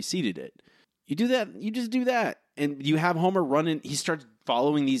that preceded it. You do that, you just do that. And you have Homer running, he starts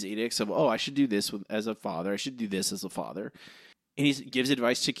following these edicts of, I should do this as a father, I should do this as a father. And he gives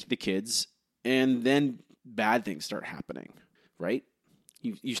advice to the kids, and then bad things start happening, right?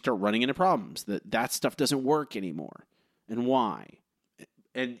 You start running into problems. That stuff doesn't work anymore. And why?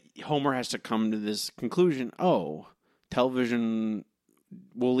 And Homer has to come to this conclusion, television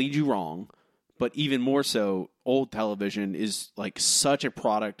will lead you wrong, but even more so, old television is like such a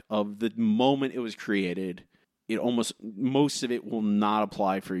product of the moment it was created. Most of it will not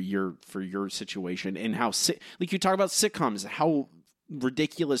apply for your situation, and how like you talk about sitcoms, how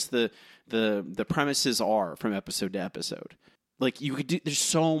ridiculous the premises are from episode to episode. Like you could do, there's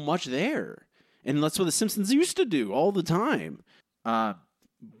so much there, and that's what The Simpsons used to do all the time.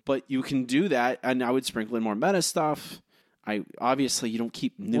 But you can do that, and I would sprinkle in more meta stuff. Obviously you don't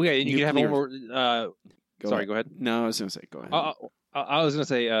keep. You can have Homer. Go ahead. No, I was going to say go ahead. I was going to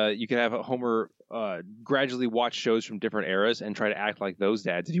say you could have Homer gradually watch shows from different eras and try to act like those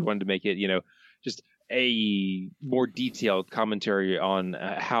dads if you wanted to make it, just a more detailed commentary on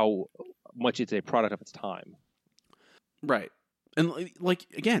how much it's a product of its time. Right. And like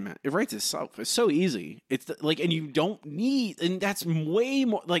again, man, it writes itself. It's so easy. It's like, and you don't need, and that's way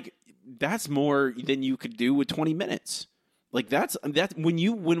more. Like that's more than you could do with 20 minutes. Like that's when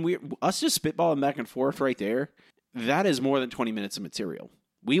we us just spitballing back and forth right there. That is more than 20 minutes of material.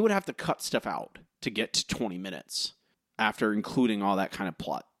 We would have to cut stuff out to get to 20 minutes after including all that kind of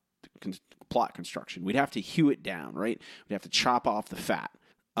plot construction. We'd have to hew it down, right? We'd have to chop off the fat.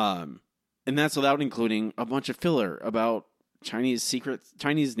 And that's without including a bunch of filler about Chinese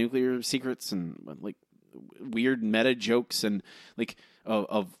nuclear secrets, and like weird meta jokes, and like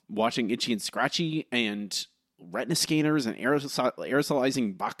of watching Itchy and Scratchy, and retina scanners, and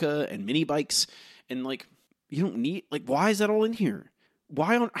aerosolizing vodka and mini bikes, and like you don't need, like, why is that all in here?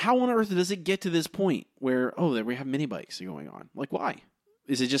 How on earth does it get to this point where there we have mini bikes going on? Like, why?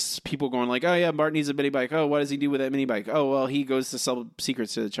 Is it just people going like, oh yeah, Bart needs a mini bike. Oh, what does he do with that mini bike? Oh, well, he goes to sell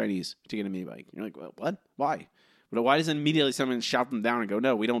secrets to the Chinese to get a mini bike. You're like, well, what? Why? But why doesn't immediately someone shout them down and go,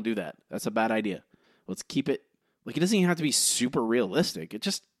 no, we don't do that. That's a bad idea. Let's keep it. Like, it doesn't even have to be super realistic. It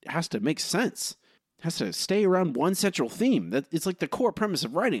just has to make sense. It has to stay around one central theme. That it's like the core premise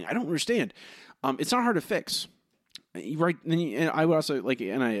of writing. I don't understand. It's not hard to fix. You write, and I would also like,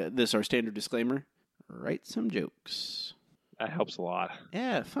 and this is our standard disclaimer: write some jokes. That helps a lot.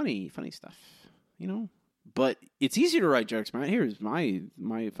 Yeah, funny stuff. But it's easier to write jokes, man. Here's my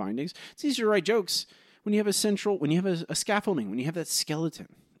findings. It's easier to write jokes when you have a scaffolding, when you have that skeleton,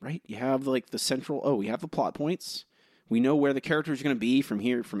 right? You have like the central. We have the plot points. We know where the character is going to be from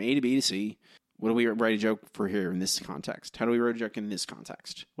here, from A to B to C. What do we write a joke for here in this context? How do we write a joke in this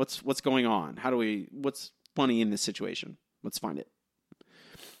context? What's going on? What's funny in this situation? Let's find it.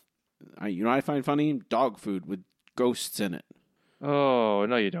 I find funny? Dog food with ghosts in it. Oh,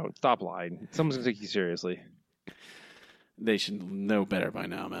 no, you don't. Stop lying. Someone's going to take you seriously. They should know better by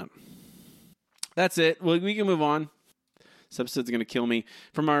now, man. That's it. Well, we can move on. This episode's going to kill me.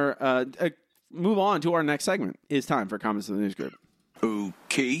 From our move on to our next segment. It's time for Comments in the News Group.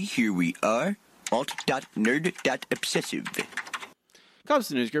 Okay, here we are. Alt.nerd.obsessive. Comments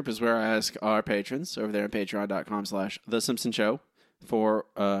in the News Group is where I ask our patrons over there at patreon.com/The Simpson Show for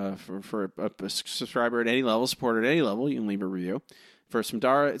a subscriber at any level, supporter at any level. You can leave a review. For some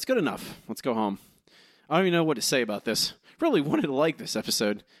Dara, it's good enough. Let's go home. I don't even know what to say about this. Really wanted to like this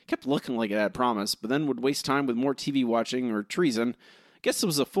episode. Kept looking like it had promise, but then would waste time with more TV watching or treason. Guess it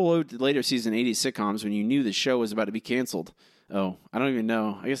was a full ode to later season 80s sitcoms when you knew the show was about to be canceled. Oh, I don't even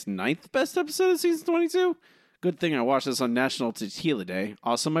know. I guess 9th best episode of season 22? Good thing I watched this on National Tequila Day.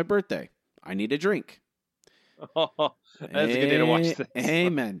 Also my birthday. I need a drink. Oh, that's a good day to watch this.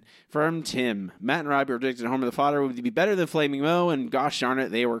 Amen. From Tim. Matt and Robbie predicted Homer the Fodder would be better than Flaming Moe, and gosh darn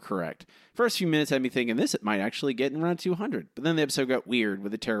it, they were correct. First few minutes had me thinking this might actually get in around 200, but then the episode got weird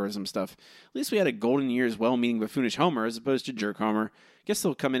with the terrorism stuff. At least we had a golden year's well-meaning buffoonish Homer as opposed to jerk Homer. Guess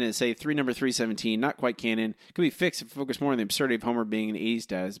they'll come in and say number 317, not quite canon. Could be fixed if we focus more on the absurdity of Homer being an 80s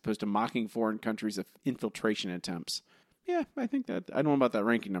dad as opposed to mocking foreign countries' infiltration attempts. Yeah, I think that, I don't know about that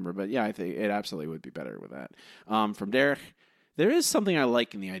ranking number, but yeah, I think it absolutely would be better with that. From Derek, there is something I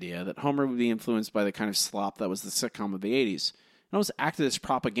like in the idea that Homer would be influenced by the kind of slop that was the sitcom of the 80s. It almost acted as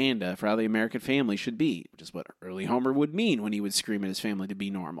propaganda for how the American family should be, which is what early Homer would mean when he would scream at his family to be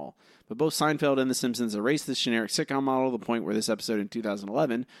normal. But both Seinfeld and The Simpsons erased this generic sitcom model to the point where this episode in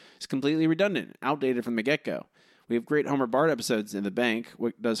 2011 is completely redundant and outdated from the get-go. We have great Homer Bart episodes in the bank.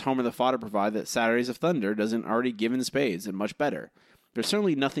 What does Homer the Fodder provide that Saturdays of Thunder doesn't already give in spades, and much better? There's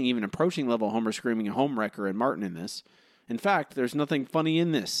certainly nothing even approaching level Homer screaming a homewrecker and Martin in this. In fact, there's nothing funny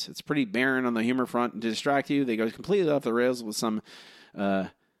in this. It's pretty barren on the humor front, and to distract you, they go completely off the rails with some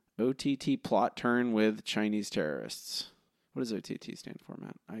OTT plot turn with Chinese terrorists. What does OTT stand for,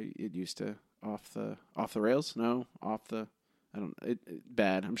 Matt? It used to off the rails? No, off the... I don't.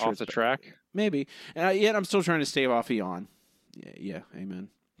 Bad. I'm sure off it's the bad. track. Maybe. Yet I'm still trying to stave off Eon. Yeah. Amen.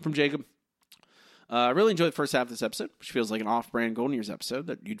 From Jacob. I really enjoyed the first half of this episode, which feels like an off-brand Golden Years episode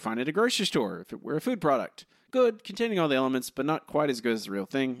that you'd find at a grocery store if it were a food product. Good, containing all the elements, but not quite as good as the real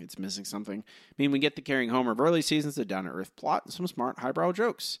thing. It's missing something. I mean, we get the carrying Homer of early seasons, a down-to-earth plot, and some smart highbrow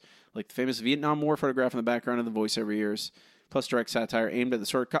jokes, like the famous Vietnam War photograph in the background of the voiceover years, plus direct satire aimed at the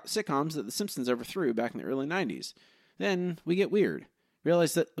sort of sitcoms that The Simpsons overthrew back in the early 90s. Then we get weird.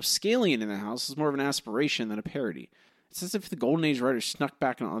 Realize that Abscallion in the house is more of an aspiration than a parody. It's as if the Golden Age writers snuck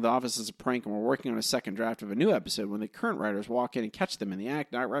back into the office as a prank and were working on a second draft of a new episode when the current writers walk in and catch them in the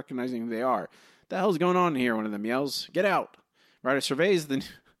act, not recognizing who they are. What the hell's going on here? One of them yells, "Get out!" Writer surveys the...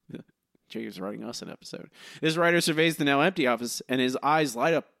 Jacob's writing us an episode. This writer surveys the now empty office, and his eyes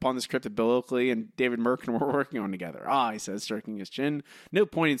light up upon the script that Bill Oakley and David Merkin were working on together. He says, stroking his chin. No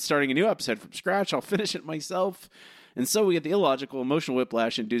point in starting a new episode from scratch. I'll finish it myself. And so we get the illogical, emotional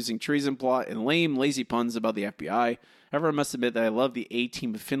whiplash-inducing treason plot and lame, lazy puns about the FBI. However, I must admit that I love the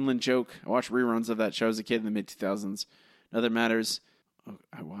A-Team of Finland joke. I watched reruns of that show as a kid in the mid-2000s. In other matters,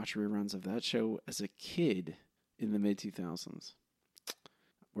 I watched reruns of that show as a kid in the mid-2000s.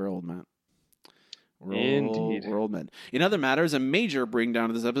 We're old, Matt. Indeed. We're old men. In other matters, a major bring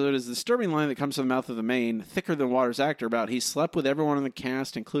down of this episode is the disturbing line that comes from the mouth of the main, thicker-than-water's actor about he slept with everyone in the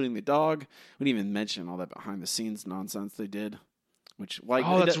cast, including the dog. We didn't even mention all that behind-the-scenes nonsense they did. Which, like,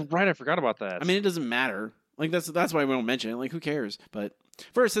 that's right. I forgot about that. I mean, it doesn't matter. Like, that's why we don't mention it. Like, who cares? But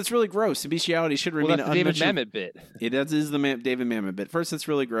first, it's really gross. Bestiality should remain that's the David unmentionable. Mamet bit. That is the David Mamet bit. First, it's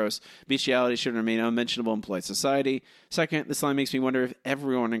really gross. Bestiality should remain unmentionable in polite society. Second, this line makes me wonder if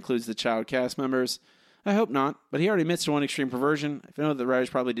everyone includes the child cast members. I hope not, but he already admits to one extreme perversion. I know that the writers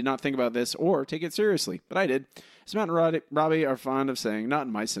probably did not think about this or take it seriously, but I did. As Matt and Robbie are fond of saying, not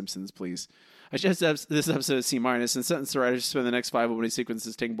in my Simpsons, please. I just have this episode a C- and sentence the writers to spend the next 5 opening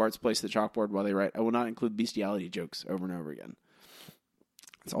sequences taking Bart's place at the chalkboard while they write, I will not include bestiality jokes over and over again.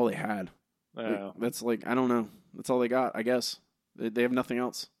 That's all they had. That's like, I don't know. That's all they got, I guess. They have nothing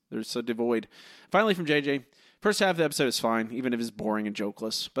else. They're so devoid. Finally, from JJ. First half of the episode is fine, even if it's boring and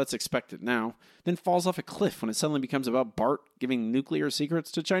jokeless, but it's expected now. Then falls off a cliff when it suddenly becomes about Bart giving nuclear secrets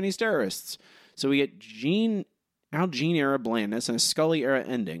to Chinese terrorists. So we get Al Jean-era blandness and a Scully-era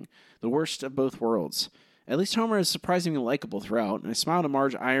ending, the worst of both worlds. At least Homer is surprisingly likable throughout, and I smile to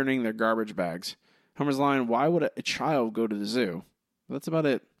Marge ironing their garbage bags. Homer's line, why would a child go to the zoo? Well, that's about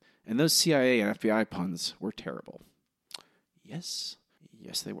it. And those CIA and FBI puns were terrible. Yes,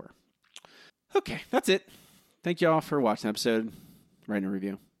 they were. Okay, that's it. Thank you all for watching the episode, writing a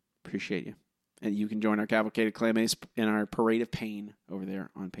review. Appreciate you. And you can join our cavalcade of claymates in our parade of pain over there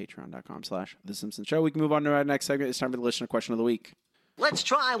on patreon.com/The Simpsons Show. We can move on to our next segment. It's time for the listener question of the week. Let's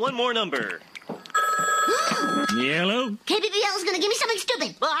try one more number. Yellow. KBBL is going to give me something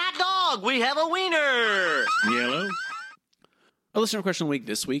stupid. A hot dog. We have a wiener. Yellow. Our listener question of the week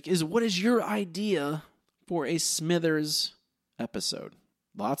this week is, what is your idea for a Smithers episode?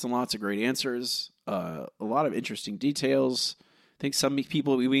 Lots and lots of great answers. A lot of interesting details. I think some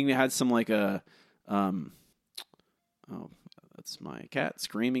people, we even had some like a, that's my cat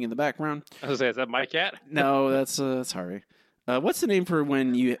screaming in the background. I was going to say, is that my cat? No, that's sorry. What's the name for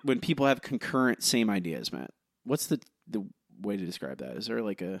when people have concurrent same ideas, Matt? What's the way to describe that? Is there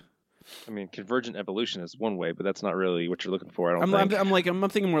like a... I mean, convergent evolution is one way, but that's not really what you're looking for, I don't think. I'm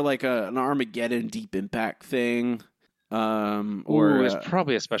thinking more like an Armageddon Deep Impact thing. Or there's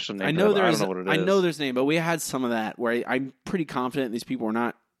probably a special name. I know I don't know what it is. I know there's a name, but we had some of that where I'm pretty confident these people were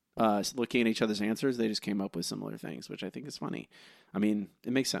not looking at each other's answers. They just came up with similar things, which I think is funny. I mean,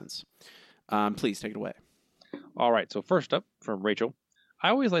 it makes sense. Please take it away. All right. So first up from Rachel. I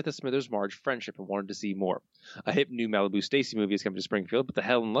always liked the Smithers-Marge friendship and wanted to see more. A hip new Malibu Stacy movie has come to Springfield, but the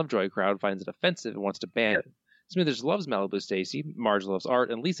Helen Lovejoy crowd finds it offensive and wants to ban it. Smithers loves Malibu Stacy, Marge loves art,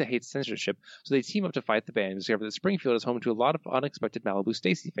 and Lisa hates censorship, so they team up to fight the ban and discover that Springfield is home to a lot of unexpected Malibu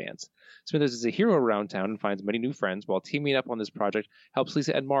Stacy fans. Smithers is a hero around town and finds many new friends, while teaming up on this project helps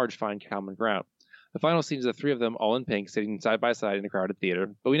Lisa and Marge find common ground. The final scene is the three of them, all in pink, sitting side by side in a crowded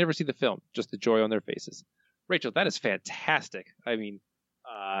theater, but we never see the film, just the joy on their faces. Rachel, that is fantastic. I mean,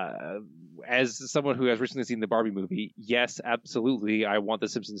 as someone who has recently seen the Barbie movie, yes, absolutely, I want The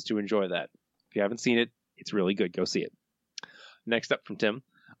Simpsons to enjoy that. If you haven't seen it, it's really good. Go see it. Next up from Tim.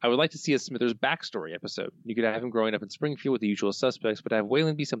 I would like to see a Smithers backstory episode. You could have him growing up in Springfield with the usual suspects, but have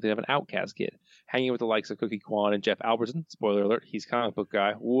Waylon be something of an outcast kid, hanging with the likes of Cookie Kwan and Jeff Albertson. Spoiler alert, he's comic book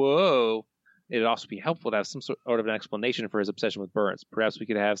guy. Whoa! It'd also be helpful to have some sort of an explanation for his obsession with Burns. Perhaps we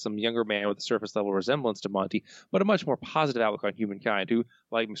could have some younger man with a surface-level resemblance to Monty, but a much more positive outlook on humankind, who,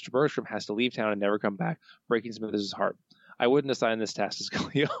 like Mr. Bergstrom, has to leave town and never come back, breaking Smithers' heart. I wouldn't assign this task to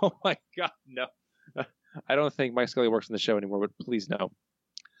Scully. Oh my God, no. I don't think Mike Scully works on the show anymore, but please no.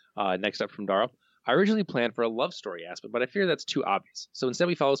 Next up from Dara. I originally planned for a love story aspect, but I fear that's too obvious. So instead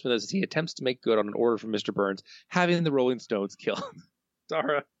we follow Smithers as he attempts to make good on an order from Mr. Burns, having the Rolling Stones killed.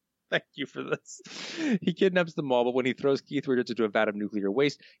 Dara, thank you for this. He kidnaps them all, but when he throws Keith Richards into a vat of nuclear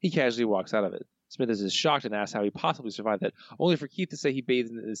waste, he casually walks out of it. Smithers is shocked and asks how he possibly survived that, only for Keith to say he bathes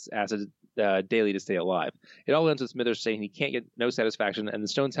in this acid daily to stay alive. It all ends with Smithers saying he can't get no satisfaction, and the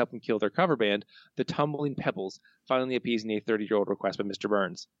Stones help him kill their cover band, the Tumbling Pebbles, finally appeasing a 30-year-old request by Mr.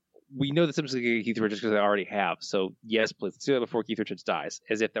 Burns. We know the Simpsons get Keith Richards because they already have, so yes, please, let's do that before Keith Richards dies,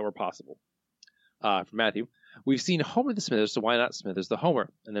 as if that were possible. From Matthew. We've seen Homer the Smithers, so why not Smithers the Homer?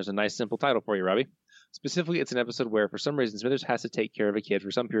 And there's a nice simple title for you, Robbie. Specifically, it's an episode where, for some reason, Smithers has to take care of a kid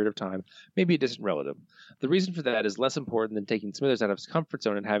for some period of time, maybe a distant relative. The reason for that is less important than taking Smithers out of his comfort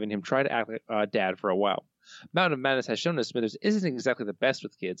zone and having him try to act like dad for a while. Mountain of Madness has shown us Smithers isn't exactly the best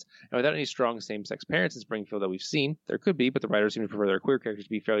with kids, and without any strong same-sex parents in Springfield that we've seen, there could be, but the writers seem to prefer their queer characters to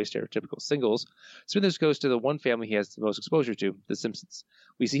be fairly stereotypical singles. Smithers goes to the one family he has the most exposure to, the Simpsons.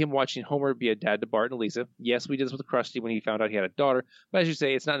 We see him watching Homer be a dad to Bart and Lisa. Yes, we did this with Krusty when he found out he had a daughter, but as you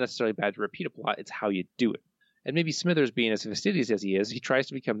say, it's not necessarily bad to repeat a plot, it's how you do it. And maybe Smithers, being as fastidious as he is, he tries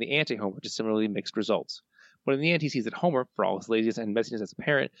to become the anti-Homer to similarly mixed results. But in the end, he sees that Homer, for all his laziness and messiness as a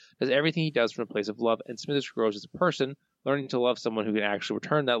parent, does everything he does from a place of love, and Smithers grows as a person, learning to love someone who can actually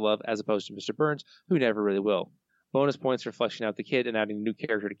return that love, as opposed to Mr. Burns, who never really will. Bonus points for fleshing out the kid and adding a new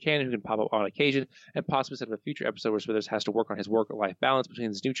character to canon who can pop up on occasion, and possibly set up a future episode where Smithers has to work on his work-life balance between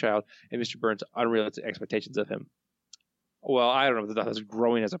his new child and Mr. Burns' unrealistic expectations of him. Well, I don't know if that's a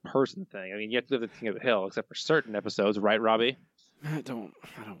growing as a person thing. I mean, you have to live the king of the hill, except for certain episodes, right, Robbie? I don't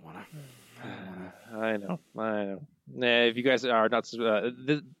want to. I know. If you guys are not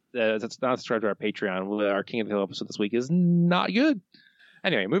that's not subscribed to our Patreon, our King of the Hill episode this week is not good.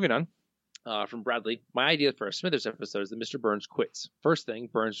 Anyway, moving on. From Bradley, my idea for a Smithers episode is that Mr. Burns quits. First thing,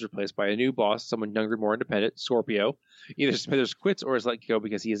 Burns is replaced by a new boss, someone younger, more independent, Scorpio. Either Smithers quits or is let go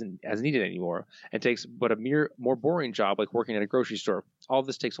because he isn't as needed anymore, and takes but a more boring job like working at a grocery store. All of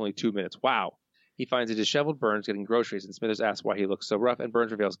this takes only 2 minutes. Wow. He finds a disheveled Burns getting groceries, and Smithers asks why he looks so rough, and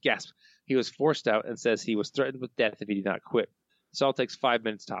Burns reveals, gasp, he was forced out and says he was threatened with death if he did not quit. This all takes 5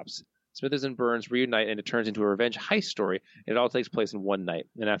 minutes tops. Smithers and Burns reunite, and it turns into a revenge heist story, and it all takes place in one night.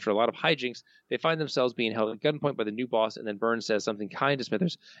 And after a lot of hijinks, they find themselves being held at gunpoint by the new boss, and then Burns says something kind to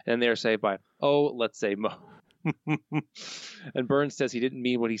Smithers, and then they are saved by, let's say Mo. And Burns says he didn't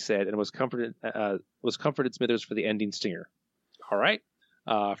mean what he said, and was comforted Smithers for the ending stinger. All right.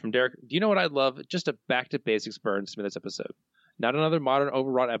 From Derek, do you know what I'd love? Just a back-to-basics Burns Smithers episode. Not another modern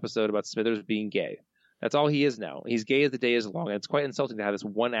overwrought episode about Smithers being gay. That's all he is now. He's gay as the day is long, and it's quite insulting to have this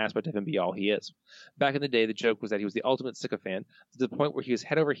one aspect of him be all he is. Back in the day, the joke was that he was the ultimate sycophant, to the point where he was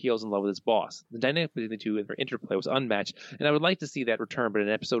head over heels in love with his boss. The dynamic between the two and their interplay was unmatched, and I would like to see that return, but in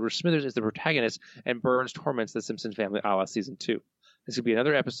an episode where Smithers is the protagonist and Burns torments the Simpson family a la Season 2. This could be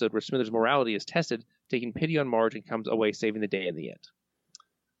another episode where Smithers' morality is tested, taking pity on Marge, and comes away saving the day in the end.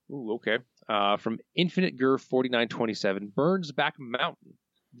 Ooh, okay. From Infinite Gur 4927, Burns Back Mountain.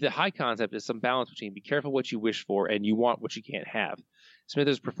 The high concept is some balance between be careful what you wish for and you want what you can't have.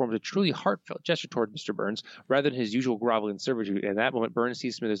 Smithers performs a truly heartfelt gesture toward Mr. Burns, rather than his usual groveling servitude, and at that moment Burns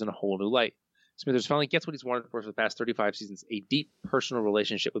sees Smithers in a whole new light. Smithers finally gets what he's wanted for the past 35 seasons, a deep personal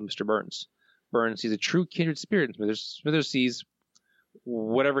relationship with Mr. Burns. Burns sees a true kindred spirit in Smithers. Smithers sees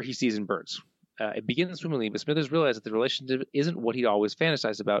whatever he sees in Burns. It begins swimmingly, but Smithers realizes that the relationship isn't what he'd always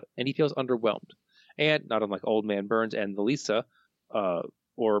fantasized about, and he feels underwhelmed. And, not unlike Old Man Burns and the Lisa,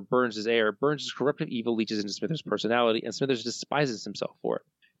 or Burns' heir, Burns' corruptive evil leaches into Smithers' personality, and Smithers despises himself for it.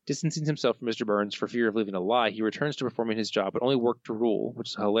 Distancing himself from Mr. Burns for fear of living a lie, he returns to performing his job, but only work to rule, which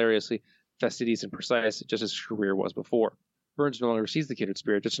is hilariously fastidious and precise, just as his career was before. Burns no longer sees the kindred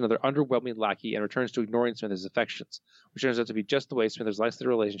spirit, just another underwhelming lackey, and returns to ignoring Smithers' affections, which turns out to be just the way Smithers likes their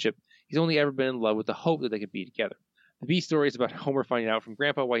relationship. He's only ever been in love with the hope that they could be together. The B story is about Homer finding out from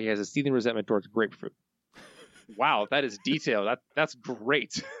Grandpa why he has a seething resentment towards grapefruit. Wow, that is detailed. That's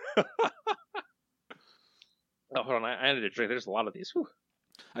great. Oh, hold on, I ended a drink. There's a lot of these. Whew.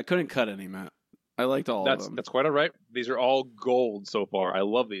 I couldn't cut any, Matt. I liked all of them. That's quite all right. These are all gold so far. I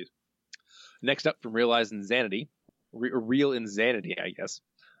love these. Next up from Real Insanity, I guess.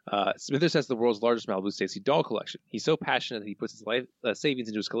 Smithers has the world's largest Malibu Stacy doll collection. He's so passionate that he puts his life savings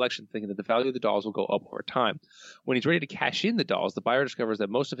into his collection, thinking that the value of the dolls will go up over time. When he's ready to cash in the dolls, the buyer discovers that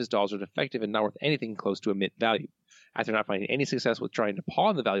most of his dolls are defective and not worth anything close to a mint value. After not finding any success with trying to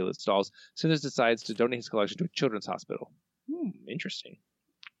pawn the valueless dolls, Smithers decides to donate his collection to a children's hospital. Interesting.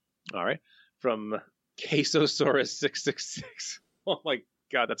 All right. From Quesosaurus666. Oh my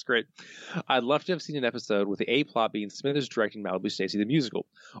God, that's great. I'd love to have seen an episode with the A plot being Smithers directing Malibu Stacy the musical.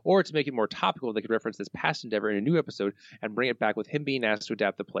 Or to make it more topical, they could reference this past endeavor in a new episode and bring it back with him being asked to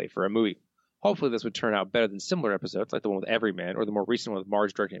adapt the play for a movie. Hopefully this would turn out better than similar episodes like the one with Everyman or the more recent one with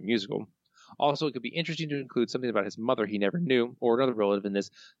Marge directing a musical. Also, it could be interesting to include something about his mother he never knew, or another relative in this,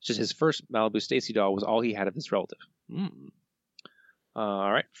 such as his first Malibu Stacy doll was all he had of this relative.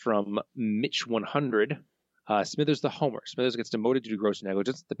 All right, from Mitch100. Smithers the Homer. Smithers gets demoted due to gross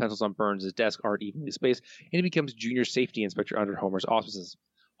negligence. The pencils on Burns' desk aren't evenly spaced, and he becomes junior safety inspector under Homer's auspices.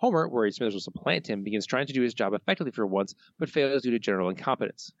 Homer, worried Smithers will supplant him, begins trying to do his job effectively for once, but fails due to general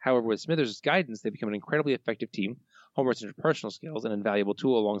incompetence. However, with Smithers' guidance, they become an incredibly effective team. Homer's interpersonal skills, an invaluable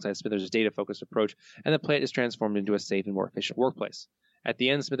tool alongside Smithers' data-focused approach, and the plant is transformed into a safe and more efficient workplace. At the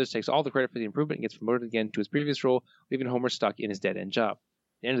end, Smithers takes all the credit for the improvement and gets promoted again to his previous role, leaving Homer stuck in his dead-end job. At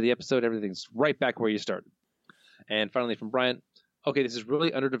the end of the episode, everything's right back where you started. And finally from Brian, okay, this is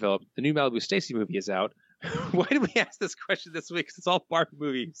really underdeveloped. The new Malibu Stacy movie is out. Why did we ask this question this week? Because it's all Barbie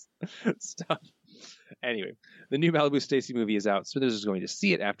movies stuff. Anyway, the new Malibu Stacy movie is out. Smithers is going to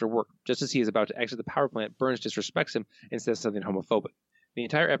see it after work. Just as he is about to exit the power plant, Burns disrespects him and says something homophobic. The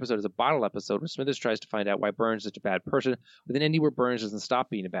entire episode is a bottle episode where Smithers tries to find out why Burns is such a bad person, with an ending where Burns doesn't stop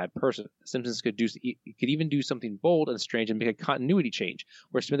being a bad person. The Simpsons could even do something bold and strange and make a continuity change,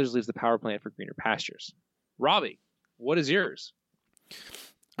 where Smithers leaves the power plant for greener pastures. Robbie, what is yours?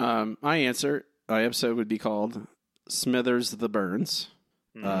 My episode would be called Smithers the Burns.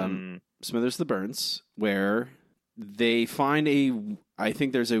 Smithers the Burns, where they find I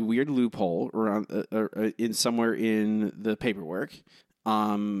think there's a weird loophole around in somewhere in the paperwork.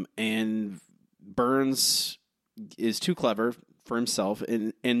 And Burns is too clever for himself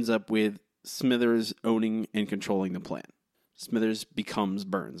and ends up with Smithers owning and controlling the plant. Smithers becomes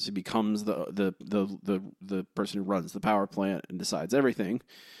Burns. He becomes the person who runs the power plant and decides everything.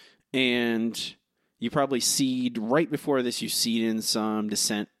 And you probably see right before this, you see in some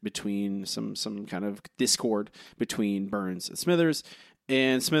dissent between some kind of discord between Burns and Smithers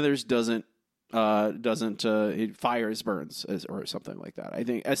Smithers it fires Burns or something like that. I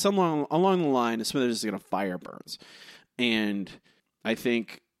think along the line, Smithers is going to fire Burns, and I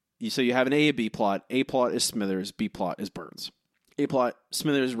think. So you have an A and B plot. A plot is Smithers. B plot is Burns. A plot,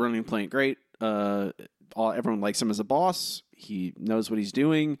 Smithers running the plant great. Everyone likes him as a boss. He knows what he's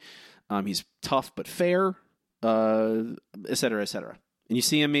doing. He's tough but fair, et cetera, et cetera. And you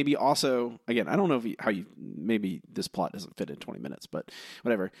see him maybe also, again, I don't know maybe this plot doesn't fit in 20 minutes, but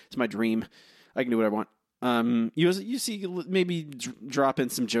whatever. It's my dream. I can do whatever I want. You see maybe drop in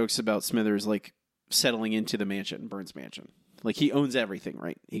some jokes about Smithers like settling into the mansion, Burns Mansion. Like, he owns everything,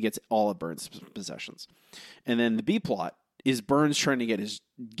 right? He gets all of Burns' possessions. And then the B plot is Burns trying to get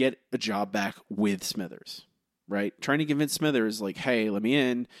a job back with Smithers, right? Trying to convince Smithers, like, hey, let me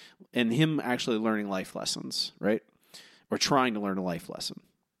in. And him actually learning life lessons, right? Or trying to learn a life lesson.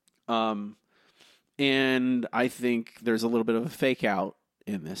 And I think there's a little bit of a fake out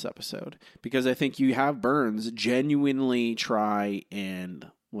in this episode. Because I think you have Burns genuinely try and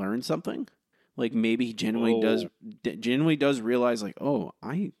learn something. Like, maybe he genuinely does realize, like, oh,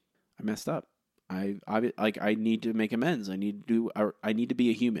 I messed up. I need to make amends. I need to be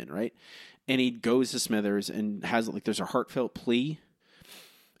a human, right? And he goes to Smithers and has, like, there's a heartfelt plea,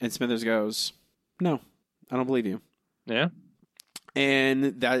 and Smithers goes, "No, I don't believe you." Yeah.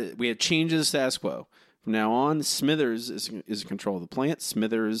 And that we have changed the status quo. From now on, Smithers is in control of the plant.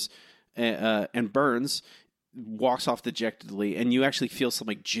 Smithers and Burns walks off dejectedly, and you actually feel some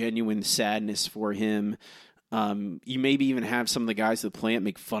like genuine sadness for him. You maybe even have some of the guys at the plant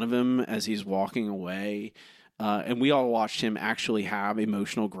make fun of him as he's walking away. And we all watched him actually have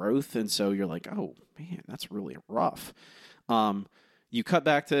emotional growth. And so you're like, oh, man, that's really rough. You cut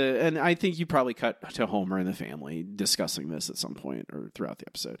back to, and I think you probably cut to Homer and the family discussing this at some point or throughout the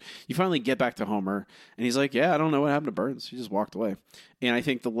episode. You finally get back to Homer, and he's like, yeah, I don't know what happened to Burns. He just walked away. And I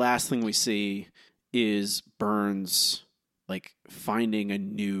think the last thing we see is Burns, like, finding a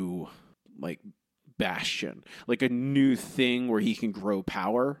new, like, bastion, like a new thing where he can grow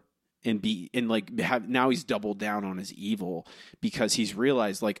power and now he's doubled down on his evil because he's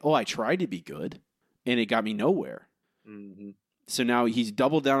realized, like, oh, I tried to be good, and it got me nowhere. Mm-hmm. So now he's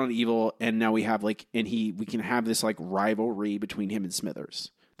doubled down on evil, and now we have we can have this like rivalry between him and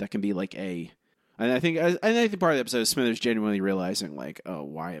Smithers that can be like and I think part of the episode is Smithers genuinely realizing like, oh,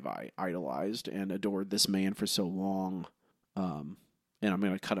 why have I idolized and adored this man for so long, and I'm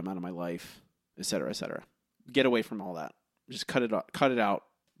going to cut him out of my life, et cetera, et cetera. Get away from all that. Just cut it out.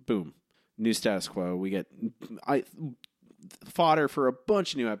 Boom. New status quo. We get fodder for a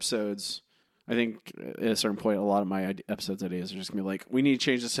bunch of new episodes. I think at a certain point, a lot of my episodes ideas are just gonna be like, we need to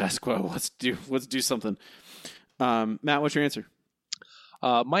change the status quo. Let's do something. Matt, what's your answer?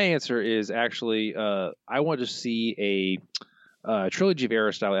 My answer is actually I want to see a Trilogy of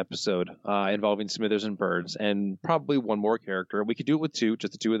Error style episode involving Smithers and Burns, and probably one more character. We could do it with two,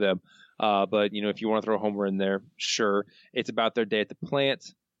 just the two of them. But if you want to throw Homer in there, sure. It's about their day at the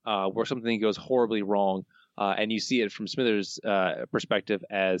plant where something goes horribly wrong, and you see it from Smithers' perspective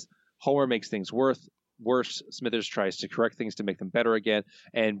as Homer makes things worse. Smithers tries to correct things to make them better again,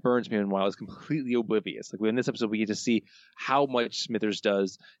 and Burns, meanwhile, is completely oblivious. Like in this episode, we get to see how much Smithers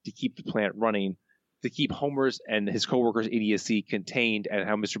does to keep the plant running, to keep Homer's and his coworkers' idiocy contained, and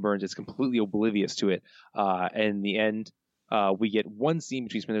how Mr. Burns is completely oblivious to it. And in the end, we get one scene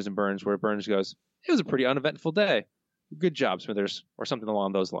between Smithers and Burns where Burns goes, "It was a pretty uneventful day. Good job, Smithers," or something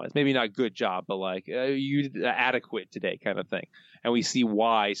along those lines. Maybe not good job, but like you did adequate today kind of thing. And we see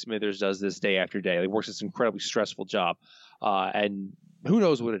why Smithers does this day after day. He works this incredibly stressful job. And who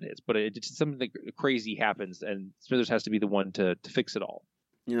knows what it is, but it's something crazy happens, and Smithers has to be the one to fix it all.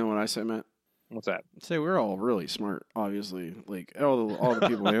 You know what I say, Matt? What's that? I'd say we're all really smart, obviously. Like all the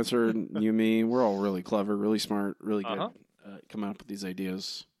people answered, you, me, we're all really clever, really smart, really good coming up with these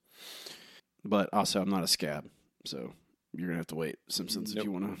ideas. But also, I'm not a scab, so you're gonna have to wait, Simpsons, if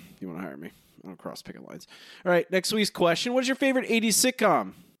you wanna hire me. I don't cross picket lines. All right, next week's question: what is your favorite '80s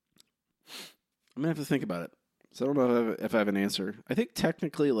sitcom? I'm gonna have to think about it. So I don't know if I have an answer. I think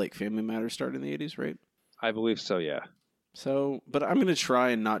technically, like, Family Matters started in the '80s, right? I believe so. Yeah. So, but I'm gonna try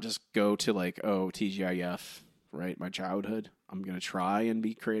and not just go to like, TGIF, right? My childhood. I'm gonna try and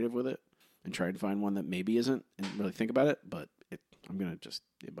be creative with it and try and find one that maybe isn't, and really think about it. But it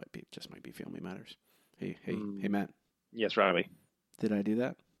might be Family Matters. Hey, Matt. Yes, Robbie. Did I do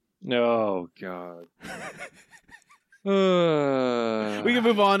that? Oh, God. We can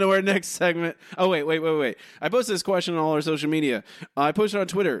move on to our next segment. Oh, wait. I posted this question on all our social media. I posted it on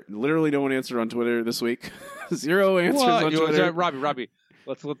Twitter. Literally no one answered on Twitter this week. 0 answers on Twitter. Robbie,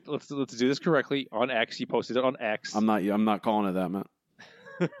 let's do this correctly. On X, you posted it on X. I'm not calling it that, Matt.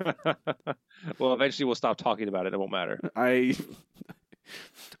 Well, eventually we'll stop talking about it. It won't matter.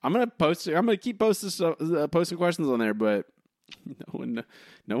 I'm gonna keep posting questions on there, but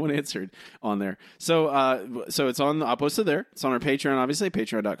no one answered on there. So it's on. I'll post it there. It's on our Patreon, obviously,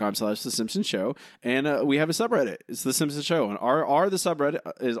 patreon.com/The Simpsons Show, and we have a subreddit. It's The Simpsons Show, and the subreddit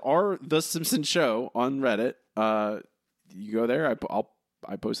is The Simpsons Show on Reddit. You go there.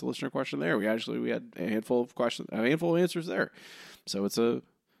 I post a listener question there. We had a handful of answers there. So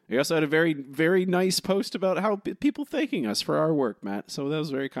we also had a very, very nice post about how people thanking us for our work, Matt. So that was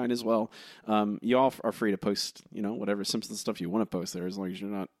very kind as well. You all are free to post, whatever Simpsons stuff you want to post there, as long as you're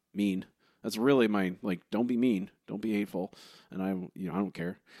not mean. That's really don't be mean, don't be hateful, and I don't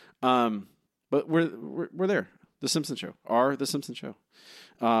care. But we're there. The Simpsons Show, The Simpsons Show.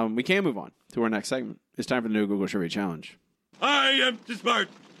 We can move on to our next segment. It's time for the new Google Trivia Challenge. I am too smart.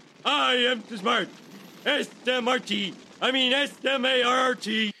 SMRT.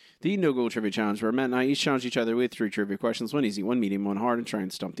 SMART. The No Google Trivia Challenge, where Matt and I each challenge each other with 3 trivia questions, one easy, one medium, one hard, and try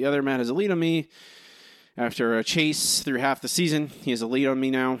and stump the other. Matt has a lead on me. After a chase through half the season, he has a lead on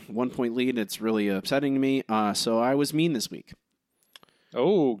me now, 1 point lead. It's really upsetting to me. So I was mean this week.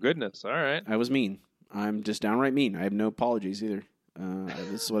 Oh, goodness. All right. I was mean. I'm just downright mean. I have no apologies either.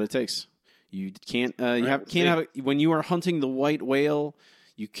 This is what it takes. You can't. Can't have when you are hunting the white whale.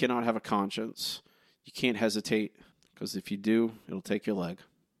 You cannot have a conscience. You can't hesitate because if you do, it'll take your leg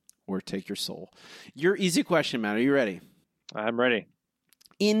or take your soul. Your easy question, Matt. Are you ready? I'm ready.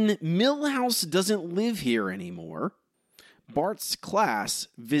 In Milhouse Doesn't Live Here Anymore, Bart's class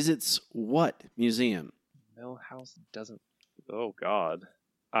visits what museum? Milhouse doesn't. Oh God,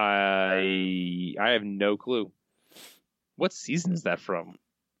 I have no clue. What season is that from?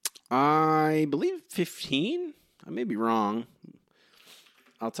 I believe 15. I may be wrong.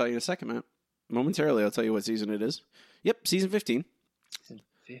 I'll tell you in a second, Matt. Momentarily, I'll tell you what season it is. Yep, season 15. Season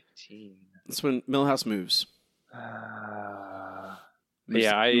 15. That's when Milhouse moves. Moves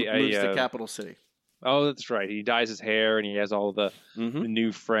to Capital City. Oh, that's right. He dyes his hair, and he has all the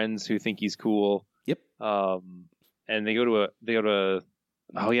new friends who think he's cool. Yep. And they go to.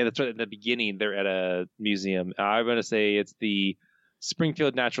 Oh yeah, that's right. In the beginning, they're at a museum. I'm going to say it's the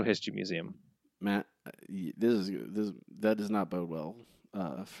Springfield Natural History Museum. Matt, that does not bode well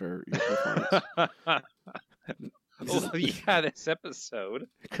for your performance. Well, yeah, this episode.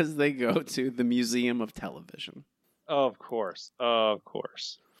 Because they go to the Museum of Television. Of course. It'd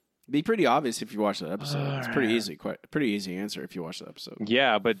be pretty obvious if you watch that episode. It's pretty easy. Pretty easy answer if you watch that episode.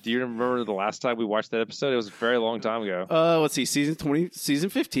 Yeah, but do you remember the last time we watched that episode? It was a very long time ago. Let's see. Season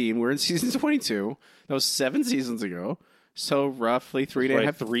 15. We're in season 22. That was 7 seasons ago. So roughly 3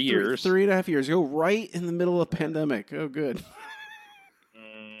 years. 3.5 years ago, right in the middle of a pandemic. Oh, good.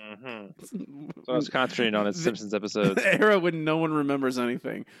 So I was concentrating on its Simpsons episodes. The era when no one remembers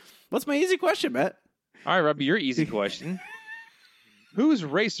anything. What's my easy question, Matt? All right, Robbie, your easy question. Whose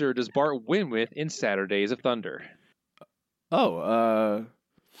racer does Bart win with in Saturdays of Thunder? That'd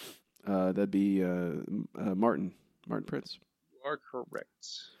be Martin Prince. You are correct.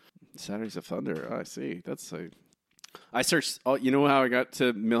 Saturdays of Thunder. Oh, I see. I searched. Oh, you know how I got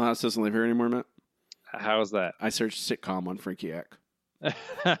to Milhouse Doesn't Live Here Anymore, Matt? How's that? I searched sitcom on Frankie Eck.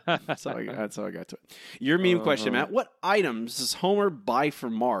 That's how I got to it. Your meme question, Matt. What items does Homer buy for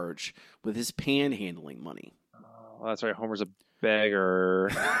Marge with his panhandling money? Oh, that's right. Homer's a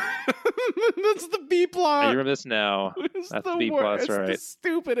beggar. That's the B plot. I remember this now. That's the B plot. That's right. The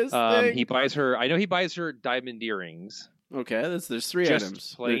stupidest thing. He buys her. I know he buys her diamond earrings. Okay, there's 3 Just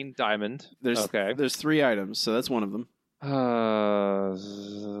items. Plain diamond. There's 3 items, so that's one of them.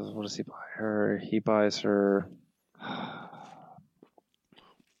 What does he buy her? He buys her.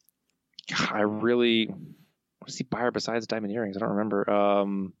 What does he buy her besides diamond earrings? I don't remember.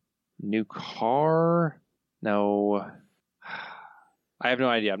 New car? No. I have no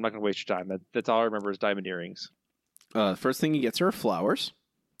idea. I'm not going to waste your time. That's all I remember is diamond earrings. First thing he gets her are flowers.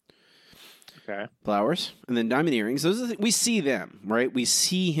 Okay. Flowers. And then diamond earrings. Those are we see them, right? We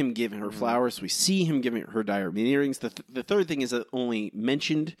see him giving her flowers. We see him giving her diamond earrings. The third thing is only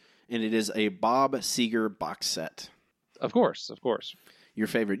mentioned, and it is a Bob Seger box set. Of course. Your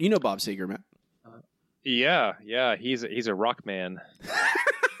favorite. You know Bob Seger, Matt? Yeah. He's a rock man.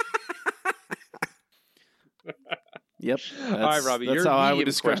 Yep. All right, Robbie. That's how I would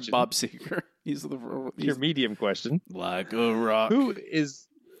describe Bob Seger. He's your medium question. Like a rock. Who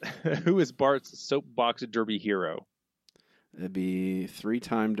is Bart's soapbox derby hero? That'd be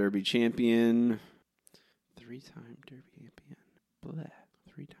 3-time Derby champion. 3-time Derby champion. Blah.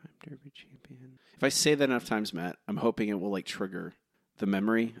 3-time Derby champion. If I say that enough times, Matt, I'm hoping it will trigger the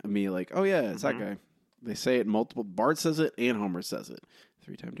memory of me. Oh yeah, it's that guy. They say it multiple. Bart says it and Homer says it.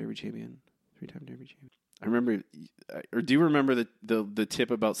 3-time Derby champion. 3-time Derby champion. I remember, or do you remember the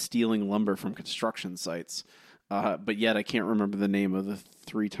tip about stealing lumber from construction sites? But yet I can't remember the name of the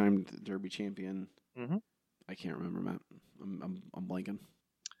 3-time Derby champion. Mm-hmm. I can't remember, Matt. I'm blanking.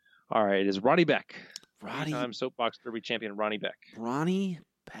 All right, it is Ronnie Beck. Ronnie. 3-time soapbox derby champion Ronnie Beck. Ronnie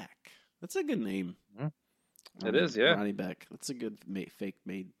Beck. That's a good name. Mm-hmm. It is, yeah. Ronnie Beck. That's a good fake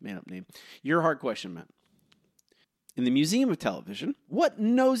made-up name. Your hard question, Matt. In the Museum of Television, what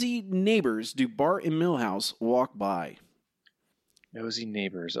nosy neighbors do Bart and Milhouse walk by? Nosy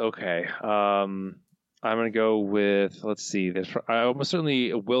neighbors. Okay. I'm going to go with, let's see. There's almost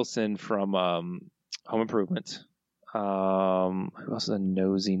certainly Wilson from Home Improvement. Who else is a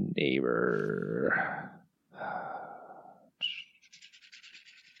nosy neighbor?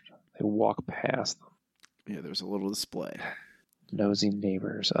 They walk past them. Yeah, there's a little display. Nosy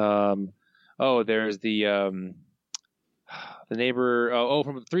neighbors. There's the neighbor.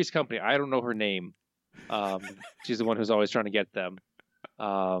 From Three's Company. I don't know her name. She's the one who's always trying to get them.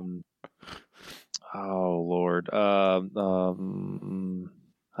 Oh Lord.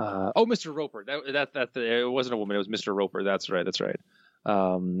 Mr. Roper. It wasn't a woman. It was Mr. Roper. That's right.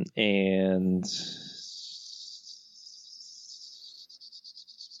 And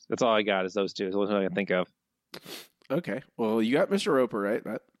That's all I got is those two. It's the only thing I can think of. Okay. Well, you got Mr. Roper, right?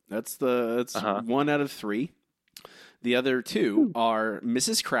 That's 1 out of 3. The other 2 are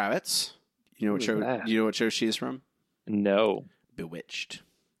Mrs. Kravitz. You know what show? You know what show she is from? No. Bewitched.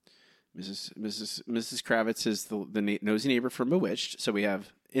 Mrs. Kravitz is the nosy neighbor from Bewitched. So we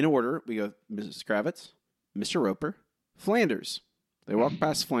have, in order, we go Mrs. Kravitz, Mr. Roper, Flanders. They walk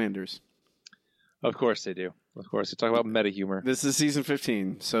past Flanders. Of course they do. Of course. They talk about meta humor. This is season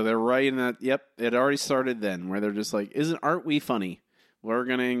 15. So they're right in that. Yep. It already started then where they're just like, aren't we funny? We're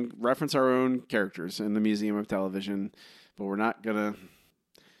going to reference our own characters in the Museum of Television, but we're not going to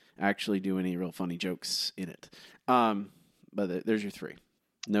actually do any real funny jokes in it. But there's your 3.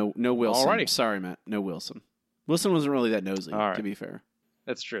 No Wilson. Alrighty. Sorry, Matt. No Wilson. Wilson wasn't really that nosy, to be fair.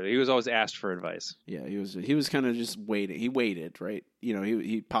 That's true. He was always asked for advice. Yeah, he was kind of just waiting. He waited, right? You know,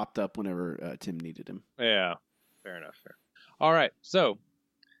 he popped up whenever Tim needed him. Yeah. Fair enough. All right. So,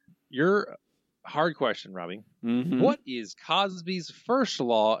 your hard question, Robbie. Mm-hmm. What is Cosby's first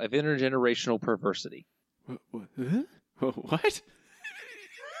law of intergenerational perversity? What?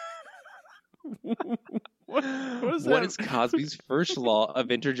 What is that? What is Cosby's first law of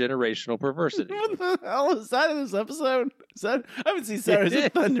intergenerational perversity? What the hell is that in this episode? I haven't seen Saturdays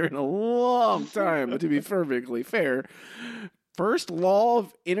of Thunder in a long time, to be perfectly fair. First law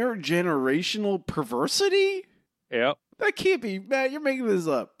of intergenerational perversity? Yep. That can't be, Matt, you're making this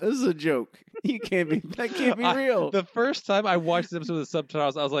up. This is a joke. That can't be real. The first time I watched this episode with the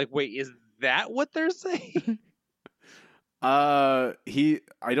subtitles, I was like, wait, is that what they're saying? I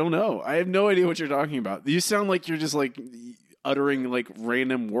don't know. I have no idea what you're talking about. You sound like you're just like uttering like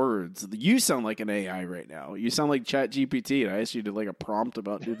random words. You sound like an AI right now. You sound like ChatGPT, and I asked you to like a prompt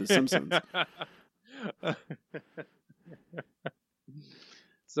about The Simpsons.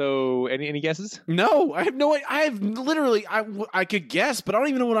 So, any guesses? No, I have no idea. I have literally, I could guess, but I don't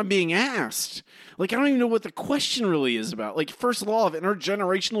even know what I'm being asked. Like, I don't even know what the question really is about. Like, first law of